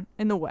children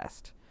in the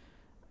West.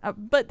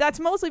 But that's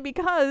mostly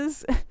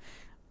because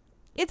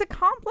it's a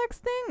complex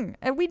thing,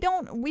 and we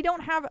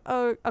don't have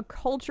a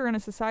culture and a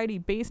society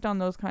based on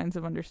those kinds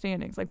of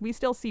understandings. We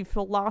still see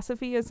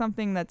philosophy as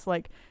something that's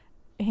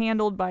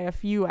handled by a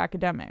few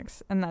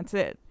academics, and that's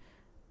it.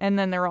 And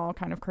then they're all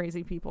kind of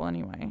crazy people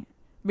anyway,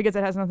 because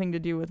it has nothing to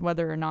do with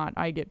whether or not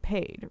I get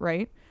paid,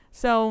 right?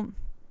 So,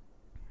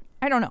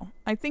 I don't know.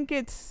 I think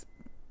it's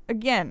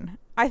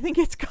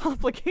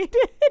complicated.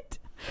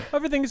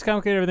 Everything is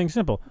complicated, everything's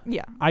simple.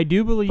 Yeah. I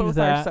do believe Both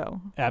that. are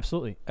so.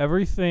 Absolutely.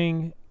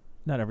 Everything,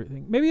 not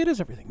everything. Maybe it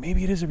is everything.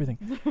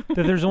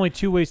 That there's only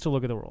 2 ways to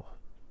look at the world.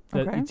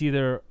 That Okay. it's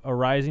either a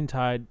rising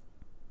tide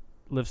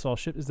lifts all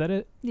ships. Is that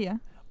it? Yeah.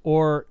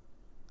 Or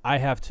I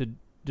have to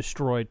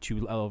destroy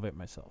to elevate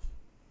myself.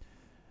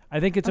 I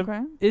think it's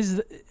Okay. Is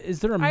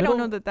there a middle? I don't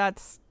know that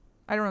that's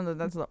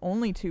the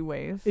only 2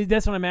 ways.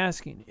 That's what I'm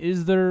asking.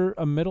 Is there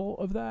a middle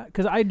of that?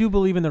 Because I do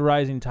believe in the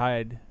rising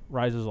tide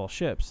rises all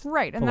ships.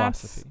 Right, and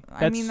philosophy.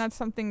 that's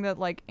something that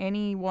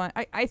anyone.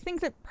 I think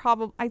that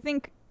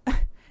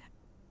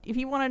if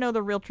you want to know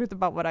the real truth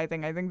about what I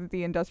think that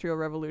the Industrial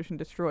Revolution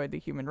destroyed the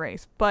human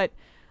race. But,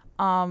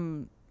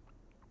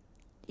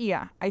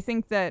 yeah, I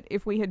think that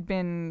if we had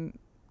been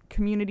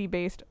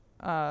community-based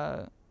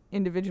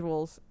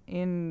individuals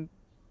in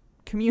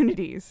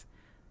communities,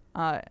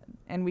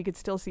 and we could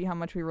still see how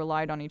much we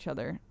relied on each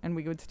other, and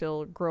we would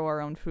still grow our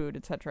own food,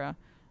 etc.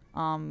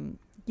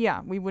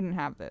 Yeah, we wouldn't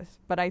have this.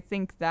 But I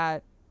think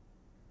that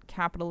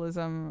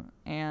capitalism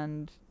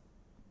and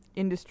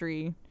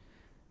industry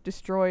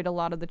destroyed a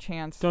lot of the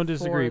chance Don't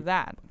disagree. for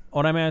that.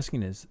 What I'm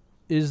asking is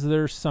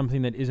there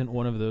something that isn't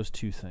one of those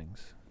 2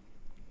 things?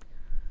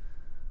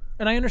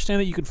 And I understand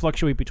that you can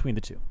fluctuate between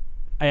the 2.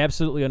 I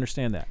absolutely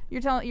understand that.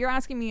 You're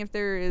asking me if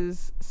there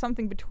is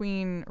something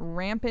between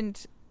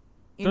rampant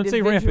Don't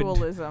say rampant.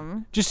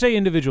 individualism. Just say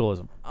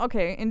individualism.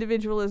 Okay,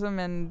 individualism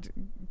and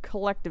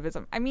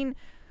collectivism. I mean,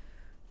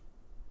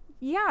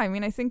 yeah,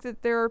 I think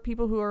that there are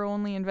people who are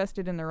only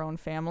invested in their own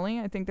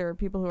family. I think there are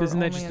people who are Isn't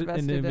only that just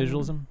invested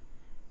individualism?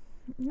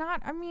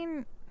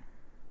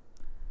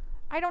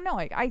 I don't know.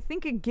 I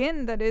think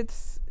again that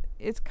it's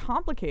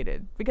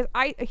complicated, because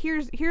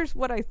here's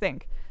what I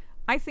think.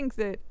 I think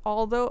that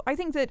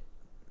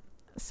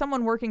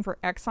someone working for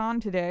Exxon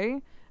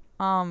today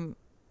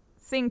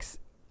thinks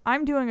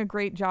I'm doing a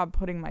great job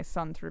putting my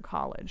son through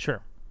college.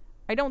 Sure.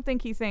 I don't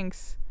think he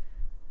thinks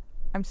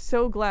I'm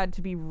so glad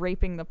to be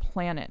raping the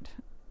planet.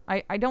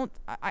 I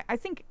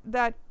think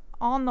that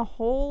on the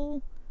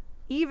whole,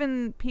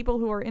 even people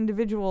who are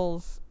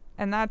individuals,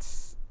 and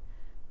that's,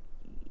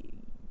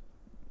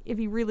 if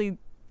you really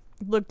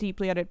look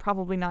deeply at it,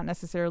 probably not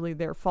necessarily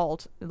their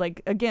fault.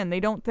 Again, they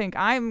don't think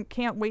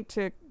can't wait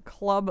to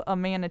club a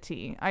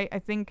manatee. I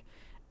think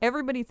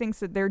everybody thinks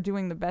that they're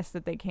doing the best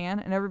that they can,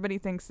 and everybody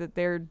thinks that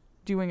they're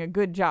doing a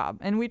good job.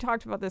 And we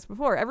talked about this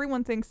before.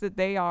 Everyone thinks that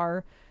they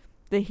are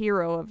the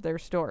hero of their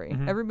story.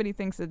 Mm-hmm. Everybody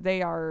thinks that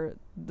they are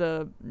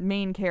the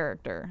main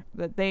character,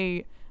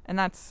 and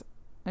that's,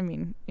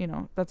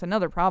 that's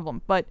another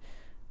problem. But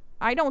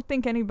I don't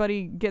think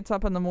anybody gets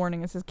up in the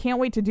morning and says, can't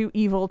wait to do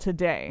evil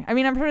today. I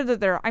mean, I'm sure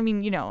that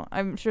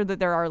I'm sure that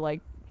there are,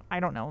 like, I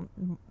don't know,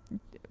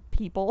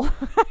 people.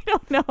 I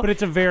don't know. But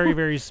it's a very,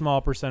 very small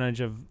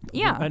percentage of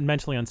Yeah.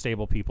 mentally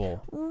unstable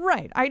people.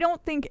 Right. I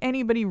don't think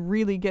anybody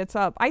really gets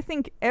up. I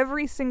think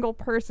every single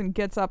person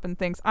gets up and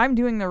thinks, I'm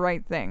doing the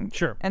right thing.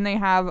 Sure. And they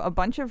have a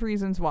bunch of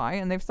reasons why,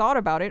 and they've thought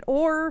about it,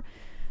 or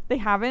they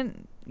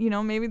haven't,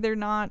 maybe they're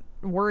not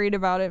worried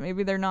about it.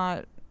 Maybe they're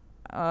not,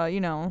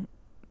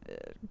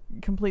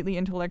 completely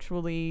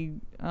intellectually.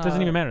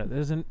 Doesn't even matter. It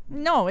doesn't.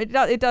 No,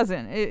 it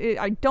doesn't.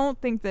 I don't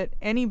think that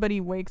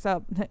anybody wakes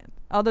up,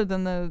 other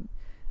than the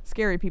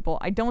scary people.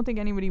 I don't think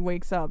anybody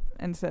wakes up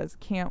and says,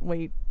 can't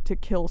wait to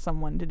kill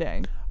someone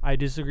today. I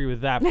disagree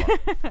with that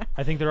part.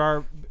 I think there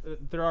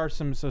are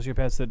some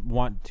sociopaths that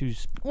want to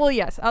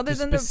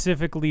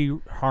specifically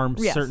harm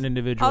certain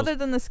individuals. Other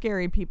than the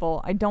scary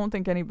people, I don't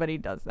think anybody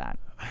does that.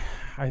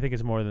 I think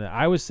it's more than that.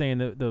 I was saying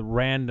the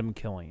random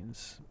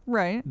killings.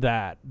 Right.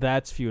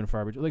 That's few and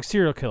far between. Like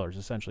serial killers,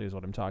 essentially, is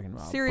what I'm talking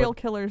about. Serial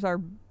killers are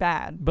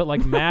bad. But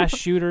like mass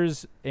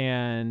shooters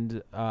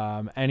and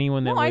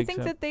anyone that I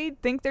think that they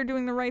think they're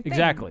doing the right thing.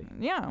 Exactly.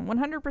 Yeah,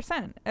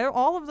 100%.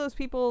 All of those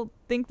people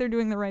think they're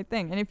doing the right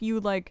thing. And if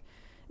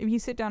you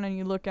sit down and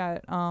you look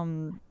at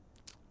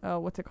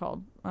what's it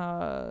called?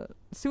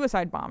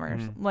 Suicide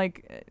bombers. Mm-hmm.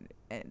 Like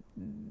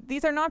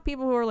these are not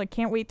people who are like,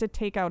 can't wait to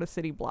take out a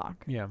city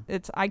block. Yeah.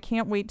 It's, I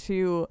can't wait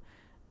to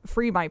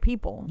free my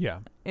people. Yeah.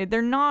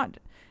 They're not.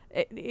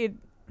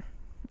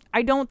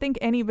 I don't think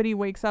anybody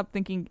wakes up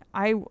thinking,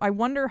 I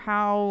wonder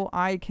how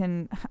I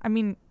can. I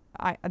mean,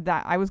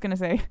 I was gonna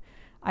say,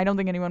 I don't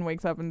think anyone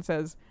wakes up and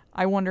says,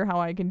 I wonder how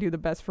I can do the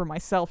best for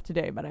myself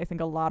today. But I think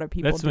a lot of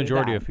people. That's the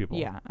majority of people.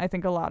 Yeah, I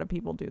think a lot of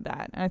people do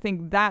that, and I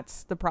think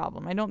that's the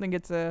problem. I don't think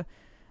it's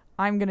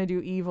I'm gonna do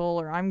evil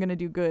or I'm gonna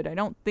do good. I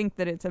don't think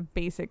that it's a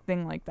basic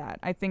thing like that.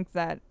 I think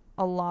that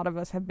a lot of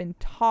us have been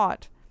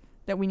taught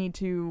that we need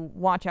to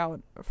watch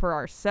out for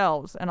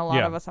ourselves, and a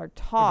lot of us are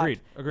taught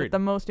Agreed. that the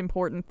most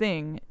important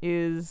thing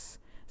is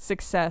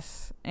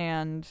success,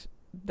 and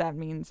that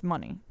means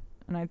money.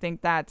 And I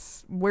think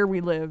that's where we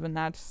live, and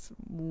that's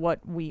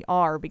what we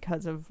are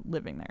because of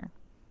living there.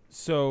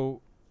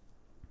 So,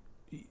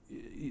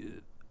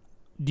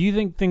 do you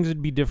think things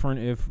would be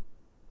different if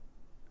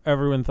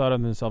everyone thought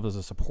of themselves as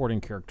a supporting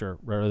character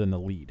rather than the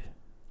lead?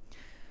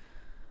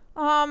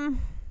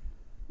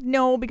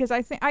 No, because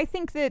I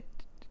think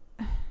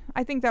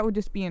that would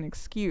just be an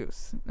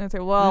excuse. And say,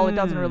 well, it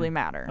doesn't really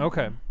matter.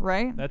 Okay.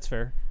 Right? That's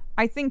fair.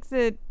 I think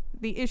that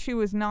the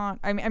issue is not,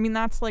 I mean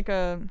that's like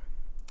the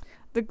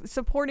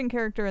supporting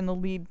character and the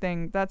lead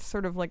thing, that's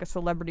sort of like a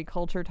celebrity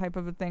culture type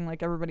of a thing.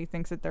 Like everybody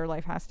thinks that their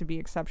life has to be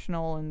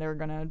exceptional and they're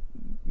gonna,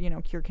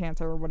 cure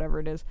cancer or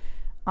whatever it is.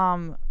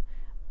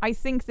 I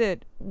think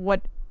that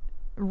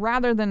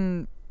rather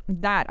than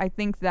that, I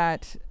think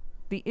that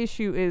the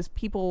issue is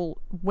people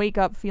wake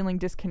up feeling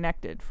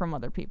disconnected from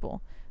other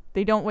people.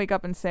 They don't wake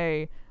up and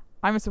say,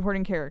 I'm a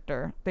supporting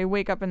character. They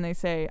wake up and they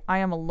say, I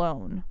am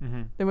alone.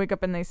 Mm-hmm. They wake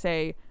up and they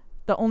say,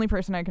 the only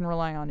person I can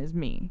rely on is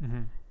me.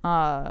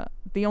 Mm-hmm.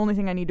 The only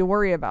thing I need to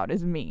worry about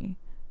is me.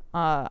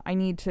 I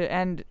need to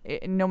end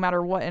no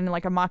matter what. And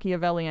like a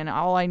Machiavellian,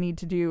 all I need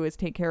to do is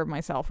take care of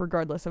myself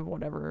regardless of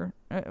whatever.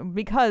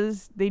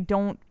 Because I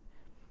don't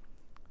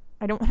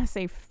want to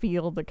say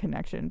feel the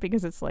connection,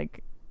 because it's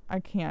like, I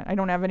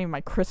don't have any of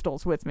my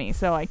crystals with me,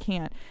 so I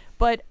can't.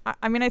 But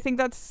I mean, I think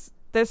that's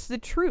the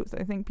truth.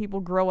 I think people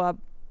grow up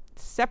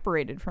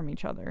separated from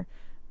each other.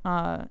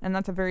 And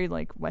that's a very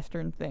like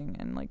Western thing,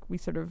 and like we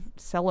sort of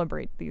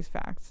celebrate these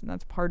facts, and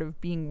that's part of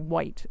being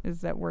white,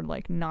 is that we're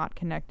like not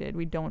connected.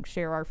 We don't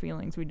share our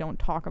feelings. We don't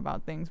talk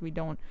about things. We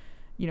don't,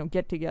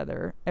 get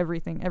together. Every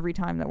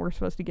time that we're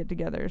supposed to get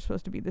together is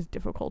supposed to be this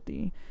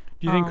difficulty.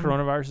 Do you think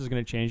coronavirus is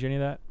going to change any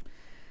of that?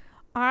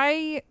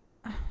 I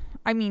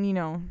mean,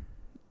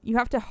 you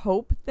have to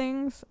hope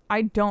things.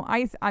 I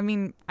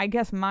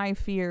guess my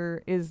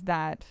fear is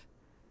that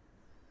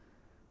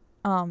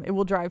it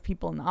will drive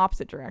people in the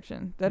opposite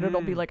direction. That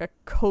it'll be like a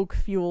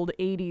coke-fueled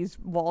 80s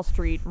Wall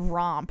Street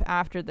romp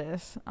after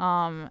this.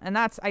 And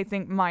that's, I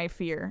think, my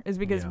fear, is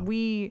because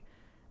we,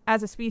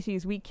 as a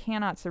species, we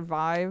cannot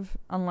survive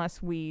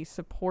unless we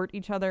support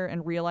each other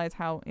and realize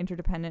how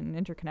interdependent and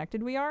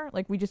interconnected we are.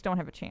 Like, we just don't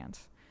have a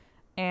chance.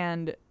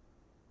 And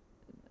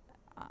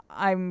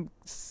I'm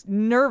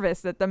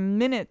nervous that the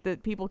minute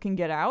that people can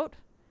get out,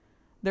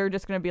 they're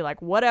just going to be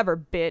like, whatever,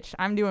 bitch,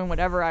 I'm doing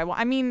whatever I want.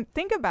 I mean,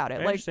 think about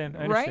it. I understand.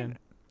 Right?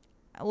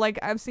 Like,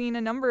 I've seen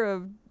a number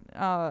of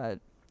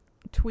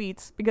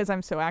tweets, because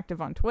I'm so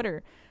active on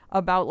Twitter,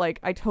 about, like,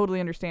 I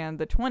totally understand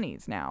the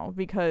 20s now,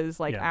 because,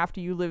 like,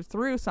 after you live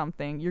through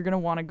something, you're going to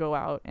want to go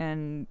out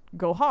and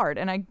go hard.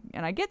 And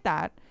I get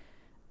that.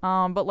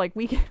 But, like,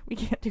 we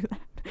can't do that.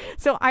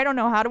 So I don't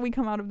know. How do we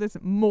come out of this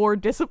more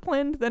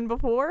disciplined than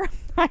before?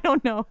 I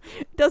don't know.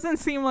 It doesn't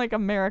seem like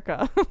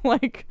America.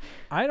 Like,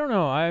 I don't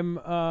know.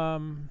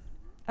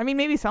 I mean,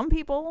 maybe some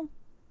people.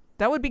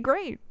 That would be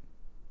great.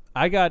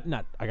 I got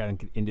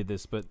into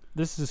this, but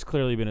this has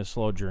clearly been a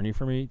slow journey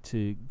for me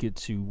to get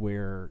to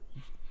where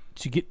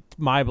to get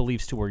my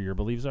beliefs to where your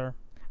beliefs are.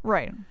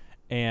 Right.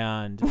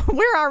 And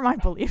where are my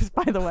beliefs,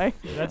 by the way?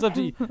 That's up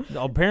to you.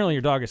 Apparently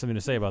your dog has something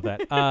to say about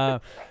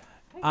that.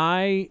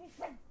 I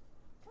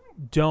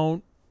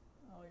don't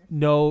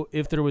know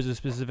if there was a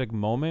specific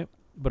moment,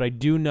 but I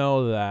do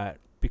know that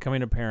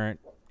becoming a parent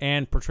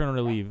and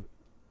paternity leave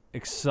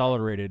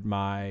accelerated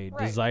my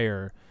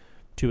desire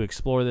to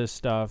explore this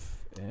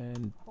stuff.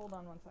 And hold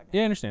on one second.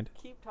 Yeah, I understand.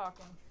 Keep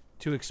talking.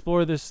 To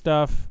explore this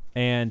stuff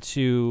and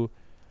to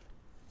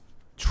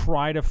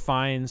try to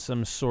find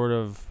some sort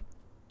of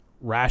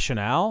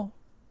rationale.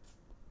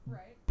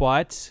 Right.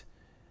 But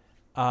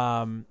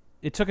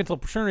it took until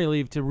paternity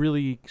leave to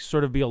really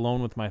sort of be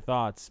alone with my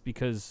thoughts,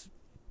 because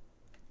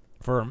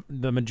for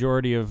the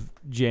majority of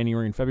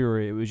January and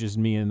February, it was just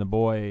me and the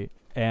boy.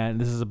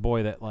 And this is a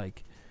boy that,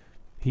 like,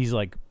 he's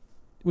like,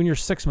 when you're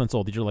 6 months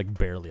old, you're like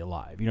barely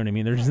alive. You know what I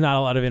mean? There's not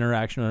a lot of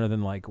interaction other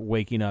than like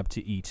waking up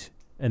to eat.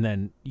 And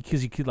then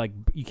because you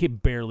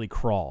could barely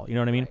crawl. You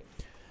know what I mean? Right.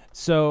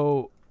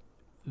 So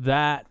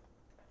that,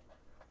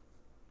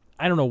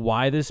 I don't know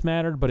why this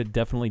mattered, but it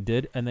definitely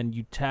did. And then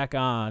you tack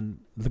on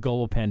the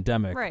global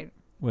pandemic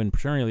when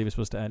paternity leave is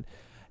supposed to end.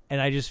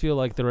 And I just feel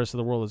like the rest of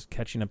the world is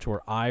catching up to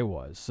where I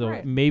was.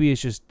 So maybe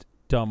it's just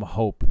dumb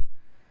hope.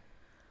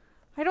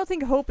 I don't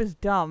think hope is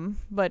dumb,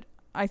 but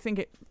I think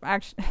it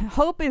actually,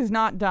 hope is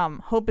not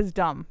dumb. Hope is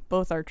dumb.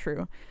 Both are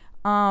true.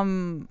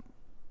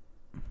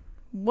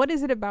 What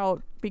is it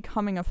about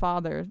becoming a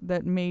father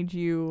that made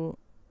you,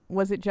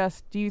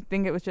 do you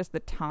think it was just the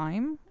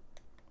time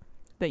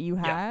that you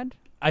had?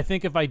 I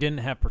think if I didn't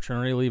have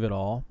paternity leave at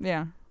all,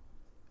 yeah,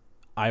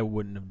 I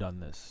wouldn't have done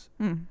this.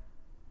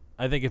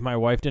 I think if my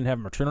wife didn't have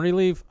maternity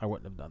leave, I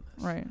wouldn't have done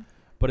this. Right.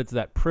 But it's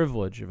that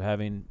privilege of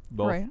having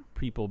both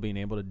people being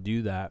able to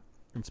do that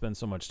and spend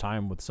so much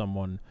time with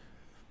someone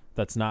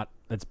that's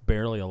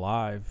barely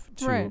alive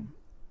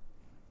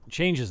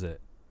changes it.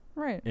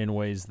 Right. In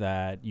ways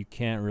that you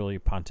can't really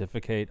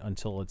pontificate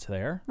until it's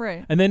there.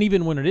 Right. And then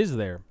even when it is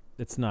there,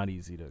 it's not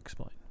easy to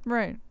explain.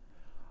 Right.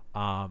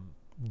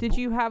 Did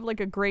you have like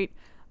a great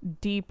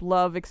deep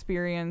love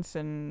experience,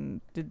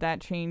 and did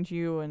that change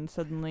you and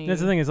suddenly... That's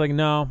the thing. It's like,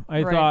 no,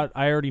 I thought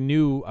I already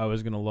knew I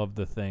was going to love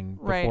the thing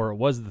before it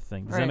was the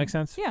thing. Does that make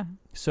sense? Yeah.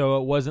 So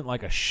it wasn't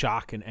like a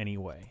shock in any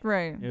way.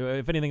 Right.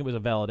 If anything, it was a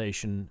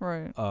validation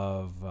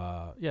of,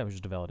 it was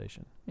just a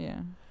validation.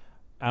 Yeah.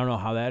 I don't know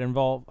how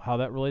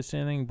that relates to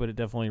anything, but it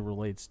definitely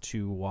relates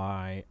to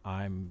why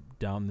I'm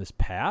down this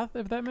path,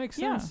 if that makes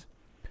sense.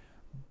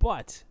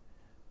 But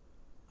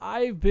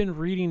I've been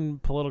reading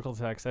political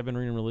texts. I've been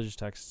reading religious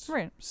texts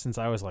since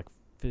I was like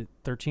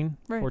 13,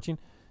 14.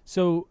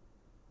 So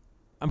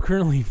I'm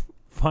currently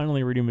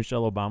finally reading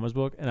Michelle Obama's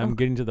book, and I'm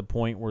getting to the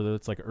point where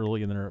it's like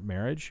early in their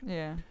marriage.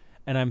 Yeah.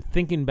 And I'm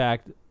thinking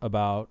back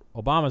about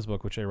Obama's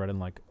book, which I read in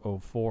like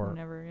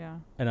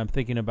 2004. And I'm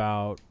thinking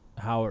about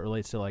how it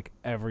relates to like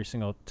every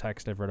single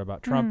text I've read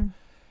about Trump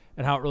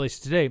and how it relates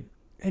to today.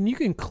 And you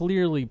can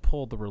clearly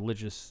pull the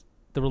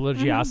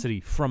religiosity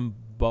from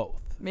both.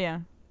 Yeah.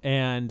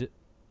 And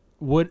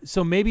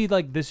so maybe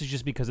like this is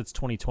just because it's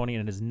 2020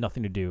 and it has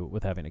nothing to do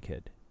with having a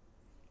kid.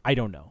 I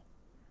don't know.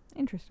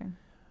 Interesting.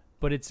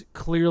 But it's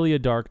clearly a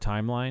dark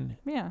timeline.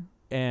 Yeah.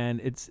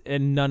 And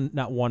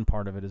not one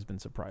part of it has been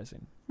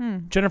surprising.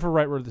 Jennifer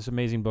Wright wrote this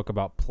amazing book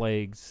about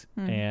plagues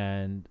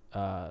and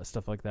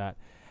stuff like that.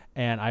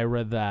 And I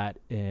read that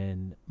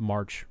in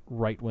March,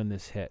 right when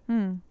this hit.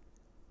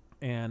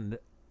 And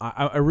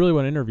I really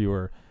want to interview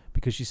her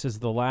because she says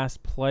the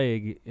last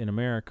plague in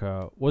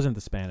America wasn't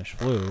the Spanish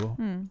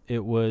flu.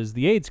 It was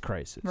the AIDS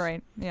crisis.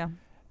 Right, yeah.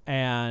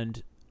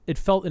 And it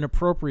felt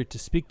inappropriate to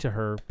speak to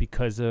her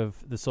because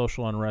of the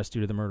social unrest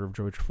due to the murder of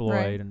George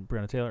Floyd and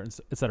Breonna Taylor,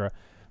 et cetera.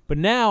 But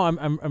now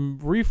I'm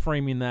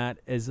reframing that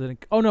as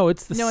like, oh no,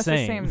 it's the same. No, it's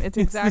the same. It's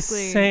exactly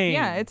the same.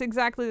 Yeah, it's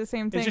exactly the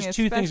same thing. It's just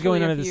two things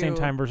going on at the same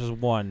time versus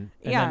one.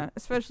 And yeah,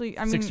 especially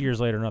 6 years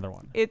later, another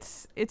one.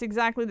 It's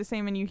exactly the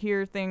same, and you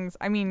hear things.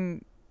 I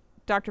mean,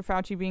 Dr.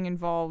 Fauci being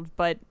involved,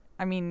 but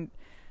I mean,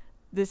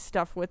 this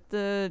stuff with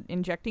the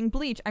injecting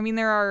bleach. I mean,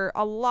 there are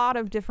a lot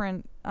of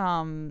different.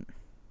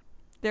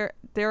 There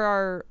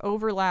are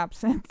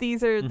overlaps, and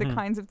these are the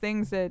kinds of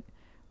things that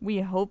we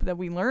hope that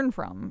we learn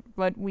from,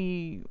 but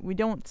we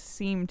don't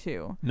seem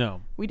to.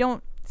 No. We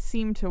don't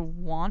seem to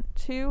want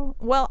to.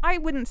 Well, I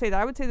wouldn't say that.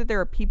 I would say that there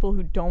are people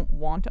who don't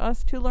want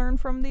us to learn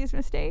from these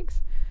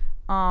mistakes.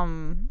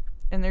 And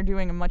they're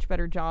doing a much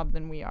better job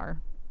than we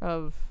are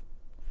of...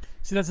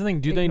 See, that's the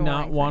thing. Do they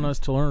not want us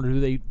to learn, or do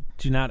they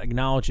do not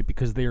acknowledge it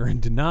because they are in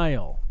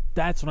denial?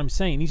 That's what I'm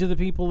saying. These are the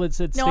people that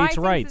said states'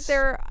 rights.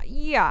 And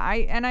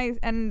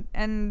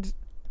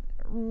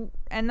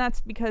that's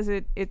because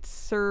it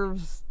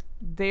serves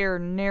their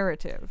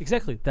narrative.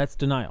 Exactly. That's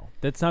denial.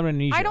 That's not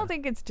amnesia. I don't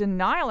think it's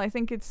denial. I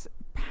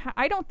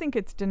don't think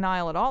it's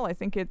denial at all. I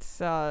think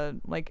it's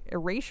like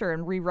erasure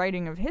and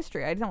rewriting of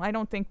history. I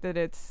don't think that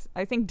it's...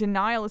 I think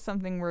denial is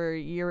something where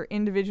you're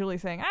individually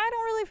saying, I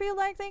don't really feel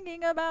like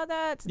thinking about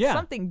that. It's Yeah.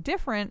 something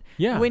different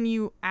Yeah. when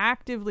you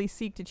actively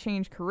seek to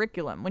change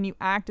curriculum, when you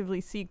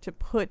actively seek to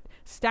put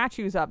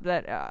statues up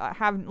that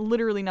have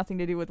literally nothing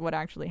to do with what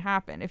actually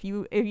happened. If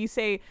you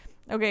say,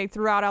 okay,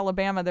 throughout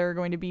Alabama there are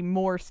going to be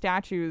more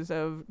statues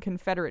of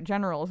Confederate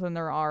generals than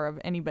there are of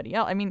anybody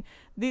else. I mean,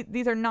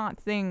 these are not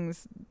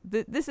things.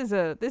 This is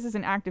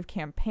an active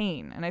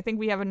campaign, and I think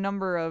we have a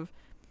number of.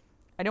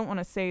 I don't want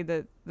to say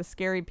that the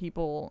scary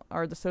people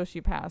are the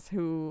sociopaths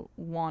who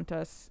want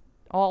us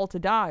all to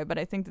die, but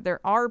I think that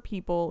there are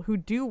people who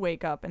do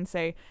wake up and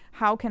say,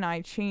 how can I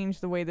change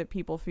the way that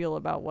people feel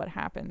about what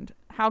happened?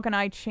 How can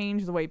I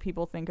change the way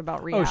people think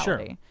about reality? Oh,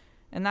 sure.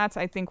 And that's,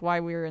 I think, why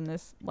we're in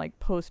this like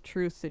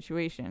post-truth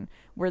situation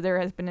where there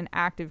has been an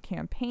active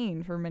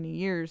campaign for many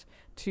years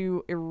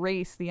to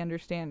erase the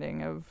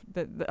understanding of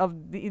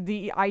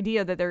the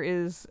idea that there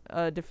is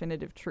a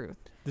definitive truth.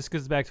 This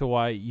goes back to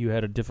why you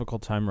had a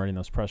difficult time writing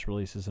those press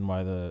releases and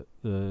why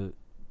the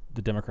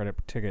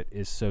Democratic ticket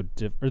is so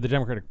or the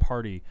Democratic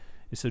Party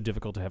is so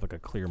difficult to have like a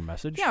clear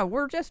message. Yeah,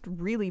 we're just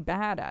really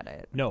bad at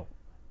it. No,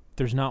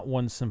 there's not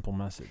one simple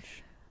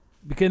message.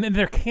 Because and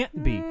there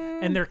can't be,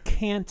 and there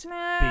can't be.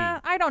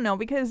 I don't know,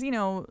 because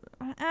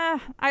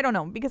I don't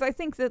know, because I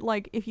think that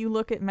like if you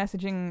look at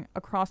messaging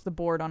across the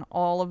board on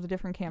all of the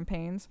different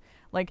campaigns,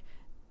 like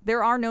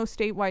there are no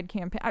statewide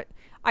campaign.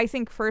 I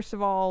think first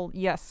of all,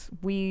 yes,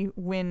 we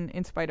win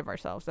in spite of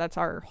ourselves. That's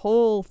our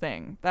whole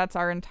thing. That's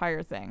our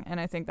entire thing,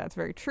 and I think that's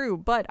very true.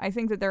 But I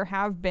think that there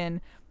have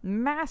been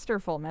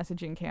masterful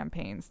messaging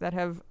campaigns that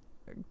have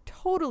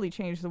totally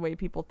changed the way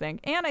people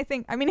think, and I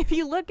think, I mean, if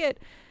you look at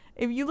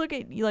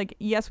like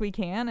Yes We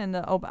Can and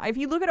if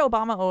you look at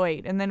Obama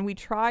 08, and then we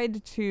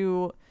tried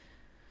to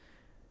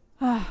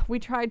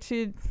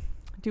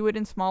do it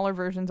in smaller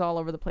versions all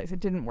over the place. It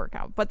didn't work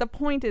out. But the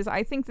point is,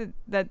 I think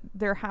that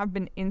there have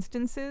been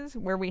instances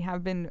where we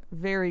have been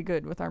very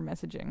good with our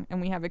messaging,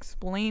 and we have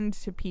explained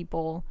to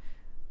people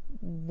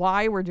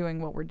why we're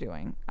doing what we're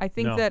doing. I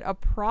think that a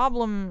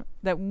problem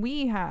that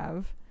we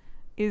have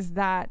is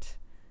that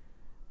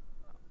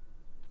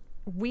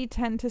we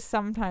tend to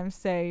sometimes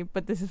say,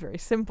 but this is very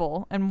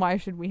simple, and why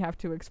should we have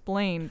to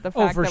explain the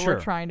fact that we're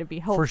trying to be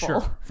helpful?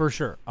 For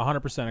sure.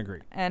 100% agree.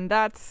 And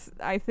that's,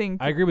 I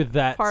think, I agree with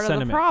that part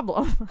sentiment, of the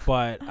problem.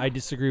 but I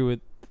disagree with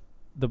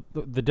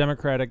the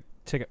Democratic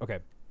ticket. Okay.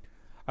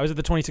 I was at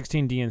the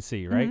 2016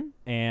 DNC, right?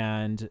 Mm-hmm.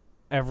 And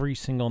every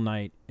single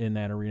night in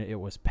that arena, it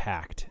was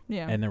packed.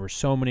 Yeah. And there were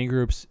so many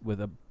groups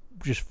with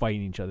just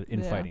fighting each other,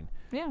 infighting.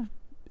 Yeah.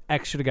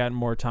 X should have gotten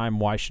more time.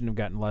 Y shouldn't have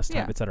gotten less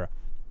time, etc.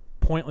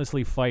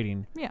 Pointlessly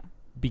fighting. Yeah.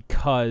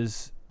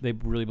 Because they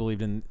really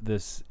believed in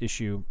this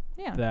issue.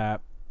 Yeah.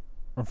 That,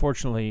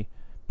 unfortunately,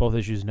 both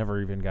issues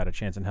never even got a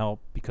chance in hell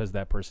because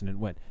that person didn't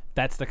win.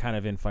 That's the kind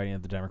of infighting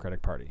of the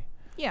Democratic Party.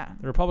 Yeah.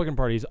 The Republican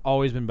Party has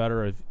always been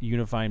better at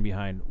unifying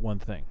behind one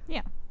thing.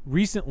 Yeah.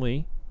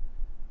 Recently,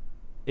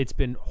 it's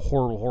been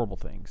horrible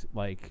things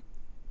like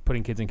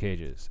putting kids in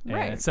cages, and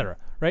Right. etc.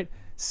 Right?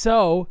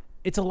 So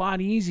it's a lot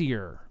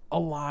easier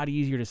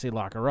to say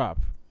lock her up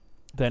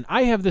than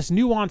I have this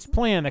nuanced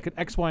plan that could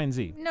X, Y, and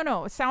Z.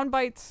 No. Sound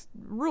bites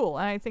rule,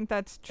 and I think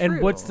that's true.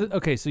 And what's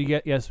okay? So you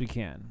get Yes We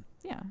Can.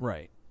 Yeah.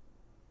 Right.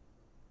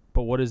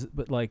 But what is?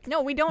 But like,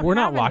 no, we don't. We're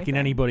have not locking anything.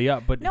 anybody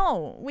up. But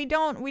no, we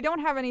don't. We don't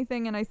have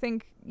anything, and I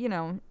think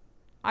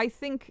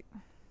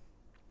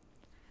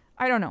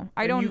I don't know.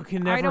 You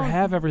can never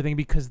have everything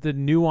because the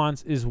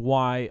nuance is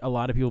why a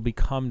lot of people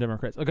become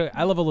Democrats. Okay,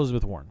 I love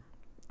Elizabeth Warren.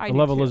 I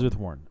love too. Elizabeth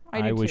Warren.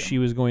 I wish too. she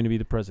was going to be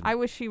the president. I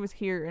wish she was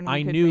here and we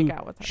I could knew make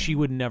out with her. she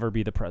would never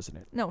be the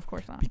president. No, of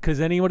course not.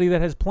 Because anybody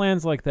that has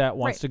plans like that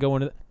wants Right. to go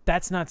into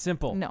that's not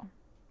simple. No.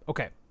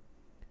 Okay.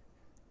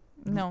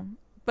 No.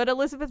 But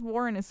Elizabeth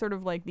Warren is sort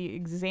of like the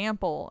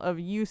example of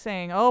you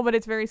saying, oh, but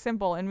it's very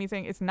simple, and me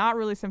saying it's not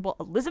really simple.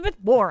 Elizabeth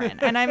Warren.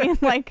 And I mean,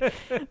 like,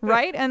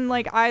 right? And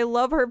like, I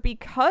love her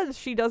because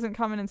she doesn't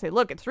come in and say,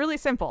 look, it's really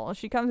simple.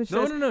 She comes and she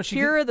says, No.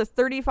 here are the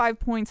 35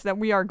 points that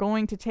we are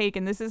going to take,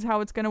 and this is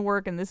how it's going to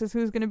work, and this is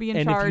who's going to be in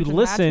and charge, if you and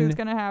that's listen who's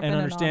going to happen,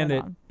 and understand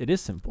on. it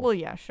is simple. Well,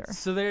 yeah, sure.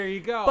 So there you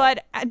go.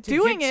 But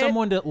doing get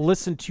someone to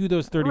listen to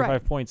those 35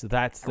 Right. points,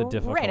 that's the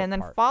difficult right, and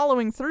then part.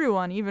 following through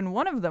on even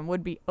one of them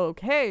would be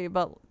okay,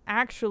 but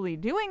actually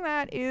doing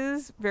that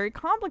is very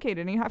complicated,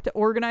 and you have to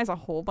organize a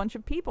whole bunch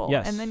of people.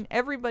 Yes. And then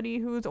everybody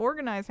who's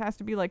organized has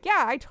to be like,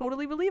 yeah, I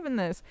totally believe in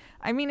this.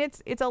 I mean,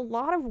 it's a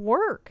lot of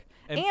work.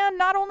 And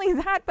not only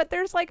that, but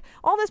there's like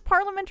all this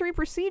parliamentary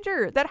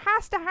procedure that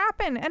has to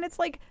happen. And it's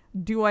like,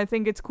 do I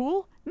think it's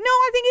cool? No,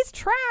 I think it's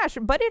trash,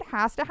 but it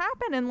has to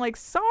happen. And like,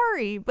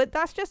 sorry, but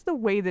that's just the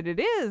way that it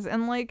is.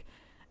 And like,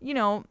 you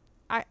know,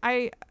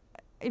 I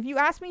if you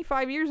asked me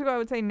 5 years ago, I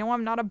would say, no,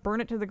 I'm not a burn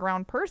it to the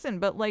ground person.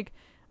 But like,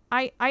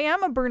 I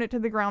am a burn it to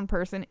the ground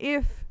person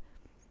if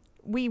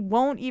we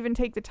won't even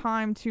take the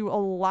time to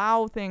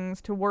allow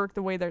things to work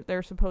the way that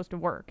they're supposed to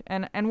work.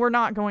 And we're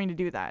not going to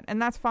do that.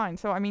 And that's fine.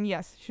 So, I mean,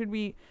 yes, should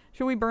we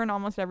burn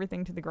almost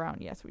everything to the ground?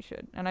 Yes, we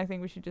should. And I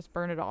think we should just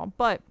burn it all.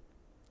 But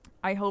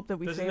I hope that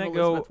we Doesn't save that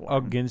Elizabeth go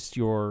Warren. against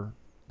your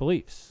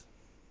beliefs?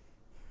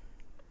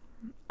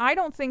 I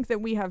don't think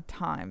that we have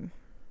time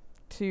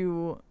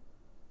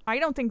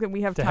that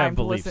we have To time have to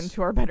beliefs. listen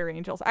to our better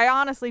angels. I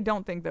honestly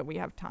don't think that we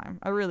have time.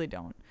 I really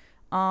don't.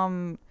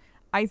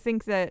 I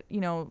think that,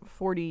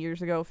 40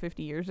 years ago,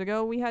 50 years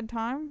ago, we had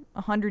time.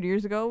 100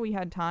 years ago, we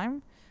had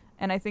time.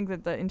 And I think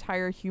that the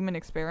entire human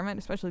experiment,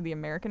 especially the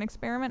American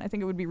experiment, I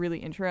think it would be really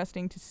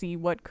interesting to see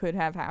what could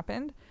have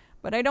happened.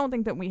 But I don't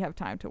think that we have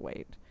time to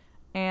wait.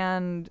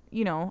 And,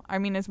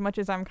 as much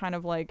as I'm kind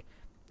of like,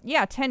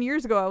 yeah, 10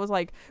 years ago I was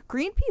like,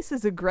 Greenpeace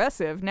is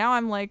aggressive. Now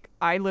I'm like,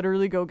 I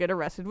literally go get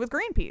arrested with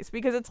Greenpeace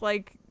because it's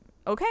like,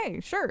 okay,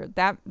 sure,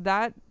 that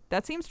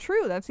seems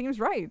true. That seems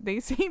right. They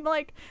seem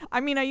like, I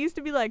used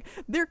to be like,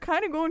 they're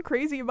kind of going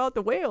crazy about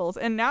the whales.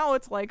 And now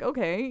it's like,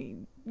 okay,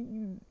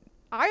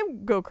 I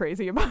go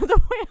crazy about the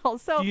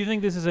whales. So do you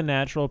think this is a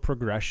natural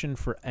progression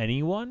for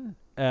anyone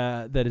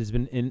that has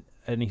been in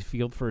any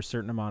field for a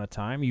certain amount of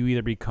time? You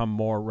either become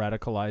more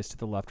radicalized to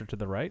the left or to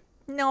the right?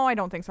 No, I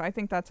don't think so. I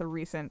think that's a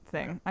recent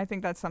thing. I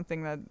think that's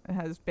something that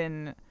has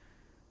been.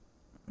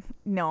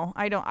 No,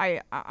 I don't.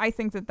 I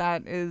think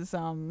that is.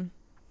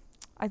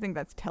 I think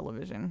that's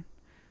television.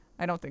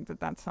 I don't think that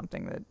that's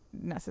something that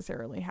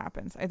necessarily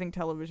happens. I think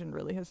television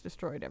really has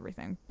destroyed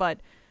everything.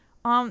 But,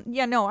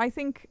 yeah, no, I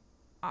think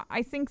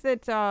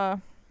that.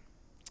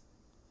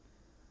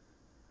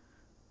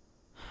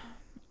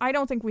 I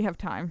don't think we have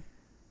time.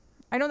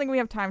 I don't think we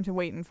have time to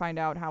wait and find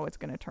out how it's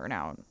going to turn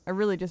out. I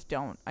really just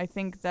don't. I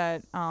think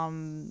that,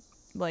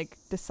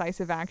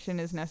 decisive action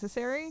is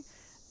necessary.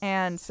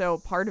 And so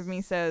part of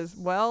me says,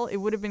 well, it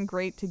would have been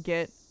great to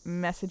get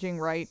messaging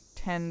right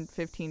 10,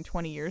 15,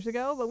 20 years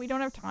ago, but we don't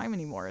have time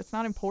anymore. It's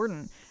not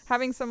important.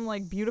 Having some,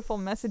 beautiful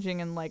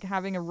messaging and,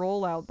 having a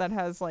rollout that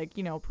has,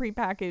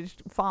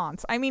 prepackaged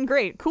fonts.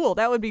 Great, cool,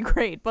 that would be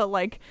great. But,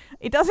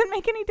 it doesn't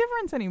make any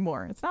difference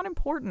anymore. It's not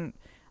important.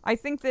 I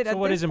think that So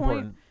what is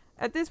important?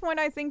 At this point,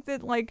 I think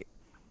that,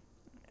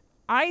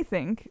 I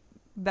think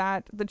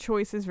that the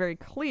choice is very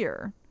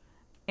clear.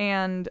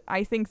 And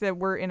I think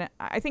that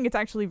I think it's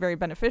actually very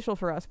beneficial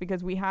for us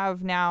because we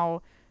have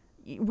now,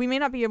 we may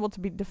not be able to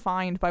be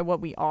defined by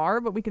what we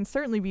are, but we can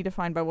certainly be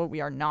defined by what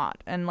we are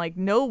not. And,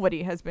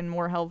 nobody has been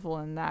more helpful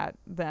in that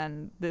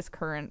than this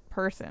current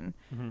person.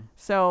 Mm-hmm.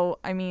 So,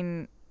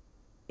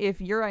 if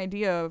your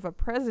idea of a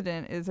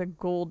president is a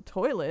gold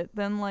toilet,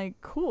 then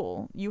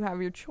cool, you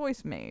have your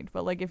choice made.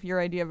 But if your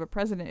idea of a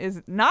president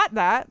is not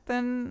that,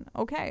 then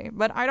okay.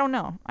 But I don't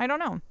know.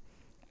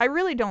 I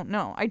really don't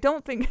know. I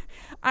don't think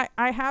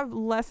I have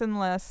less and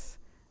less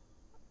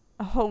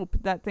hope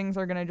that things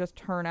are going to just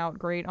turn out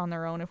great on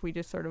their own if we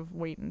just sort of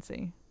wait and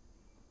see.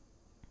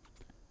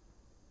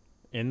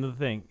 In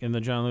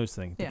the John Lewis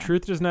thing, the Yeah.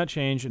 truth does not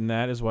change, and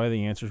that is why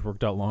the answers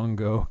worked out long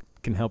ago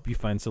can help you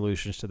find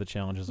solutions to the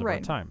challenges of our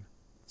Right. time.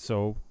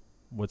 So,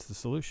 what's the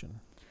solution?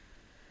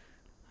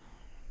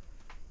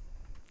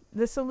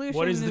 The solution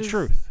What is the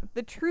truth?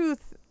 The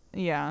truth,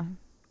 yeah.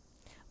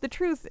 The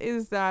truth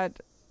is that,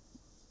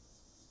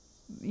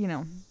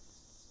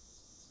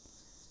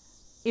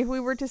 if we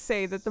were to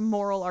say that the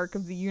moral arc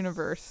of the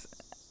universe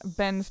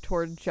bends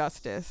toward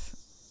justice,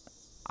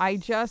 I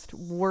just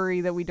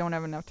worry that we don't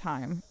have enough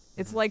time.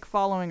 It's like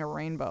following a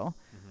rainbow.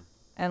 Mm-hmm.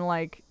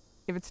 And,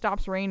 if it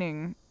stops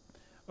raining...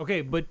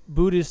 Okay, but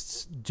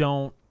Buddhists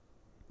don't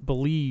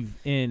believe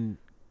in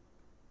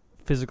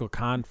physical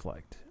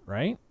conflict,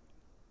 right?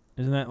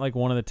 Isn't that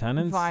one of the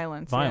tenets?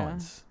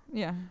 Violence.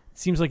 Yeah. It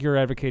seems like you're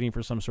advocating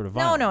for some sort of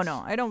violence.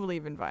 No. I don't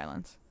believe in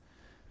violence.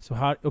 So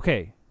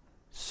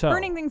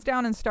burning things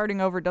down and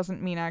starting over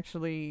doesn't mean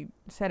actually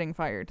setting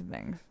fire to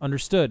things.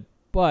 Understood.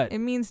 But it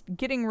means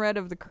getting rid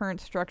of the current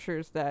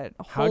structures that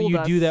hold us. How do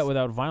you do that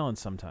without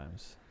violence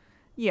sometimes?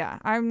 Yeah,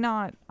 I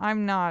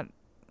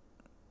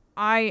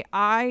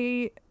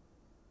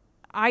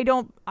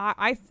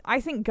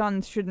think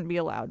guns shouldn't be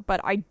allowed, but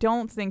I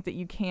don't think that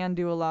you can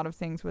do a lot of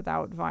things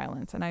without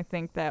violence. And I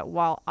think that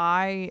while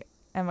I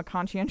am a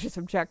conscientious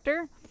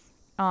objector,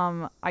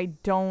 I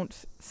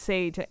don't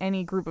say to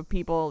any group of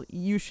people,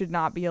 you should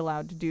not be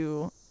allowed to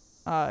do,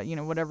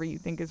 whatever you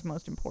think is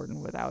most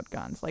important without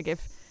guns.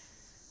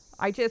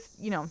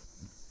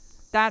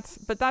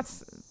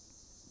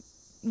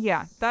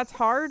 That's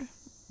hard,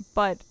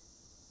 but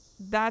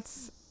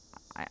that's,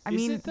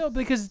 Is it though?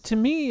 Because to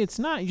me, it's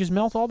not. You just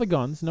melt all the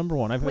guns, number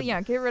one.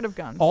 Get rid of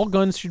guns. All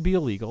guns should be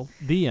illegal.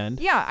 The end.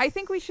 Yeah, I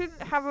think we should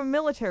have a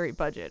military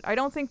budget. I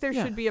don't think there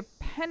should be a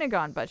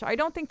Pentagon budget. I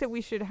don't think that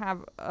we should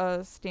have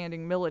a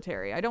standing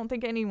military. I don't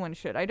think anyone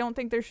should. I don't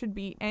think there should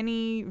be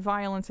any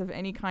violence of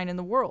any kind in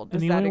the world.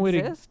 Does that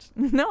exist?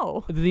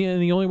 No.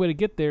 The only way to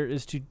get there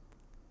is to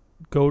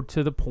go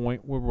to the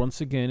point where, once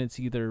again, it's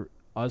either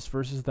us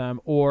versus them,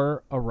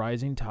 or a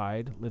rising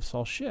tide lifts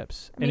all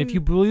ships. And if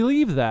you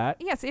believe that...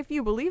 Yes, if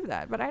you believe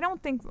that. But I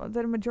don't think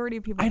that a majority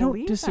of people believe that. I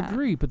don't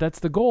disagree, but that's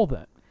the goal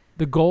then.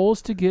 The goal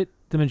is to get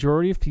the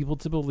majority of people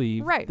to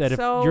believe that if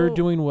you're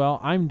doing well,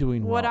 I'm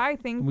doing well. What I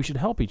think we should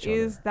help each other.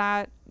 Is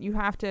that you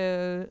have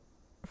to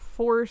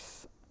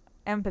force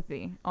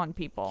empathy on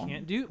people.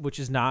 Can't do, which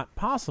is not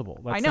possible.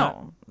 That's I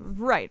know.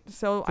 Right.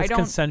 So I don't...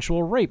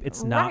 consensual rape.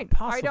 It's not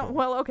possible.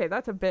 Well, okay,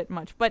 that's a bit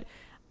much. But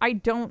I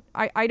don't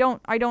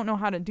know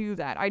how to do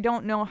that. I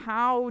don't know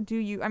how do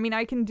you, I mean,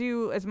 I can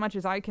do as much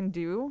as I can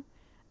do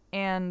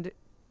and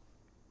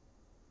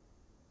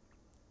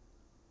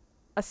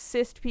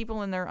assist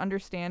people in their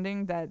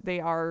understanding that they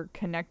are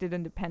connected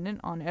and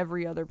dependent on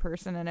every other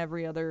person and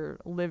every other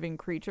living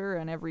creature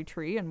and every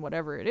tree and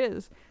whatever it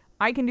is.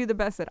 I can do the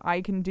best that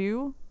I can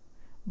do,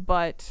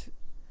 but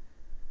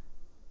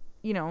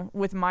you know,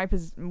 with my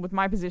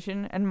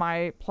position and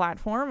my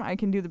platform, I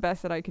can do the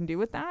best that I can do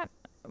with that.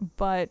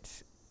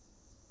 But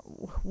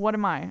what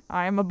am I?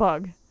 I am a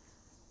bug.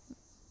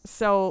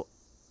 So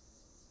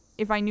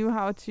if I knew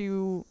how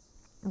to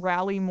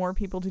rally more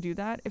people to do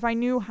that, if I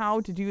knew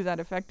how to do that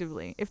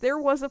effectively, if there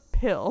was a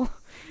pill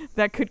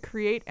that could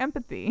create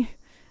empathy,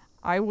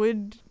 I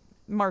would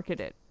market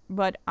it.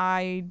 But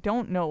I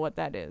don't know what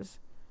that is.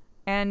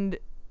 And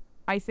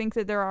I think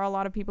that there are a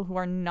lot of people who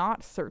are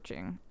not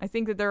searching. I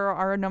think that there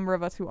are a number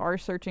of us who are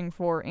searching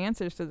for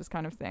answers to this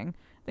kind of thing.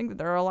 I think that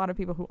there are a lot of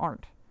people who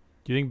aren't.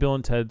 Do you think Bill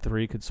and Ted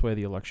 3 could sway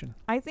the election?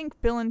 I think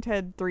Bill and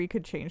Ted 3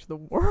 could change the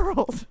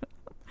world.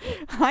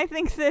 I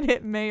think that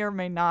it may or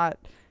may not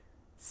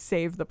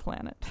save the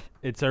planet.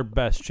 It's our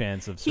best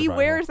chance of survival. He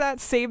wears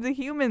that Save the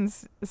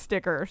Humans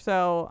sticker,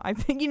 so I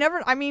think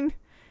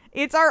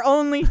it's our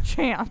only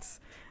chance.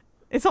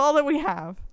 It's all that we have.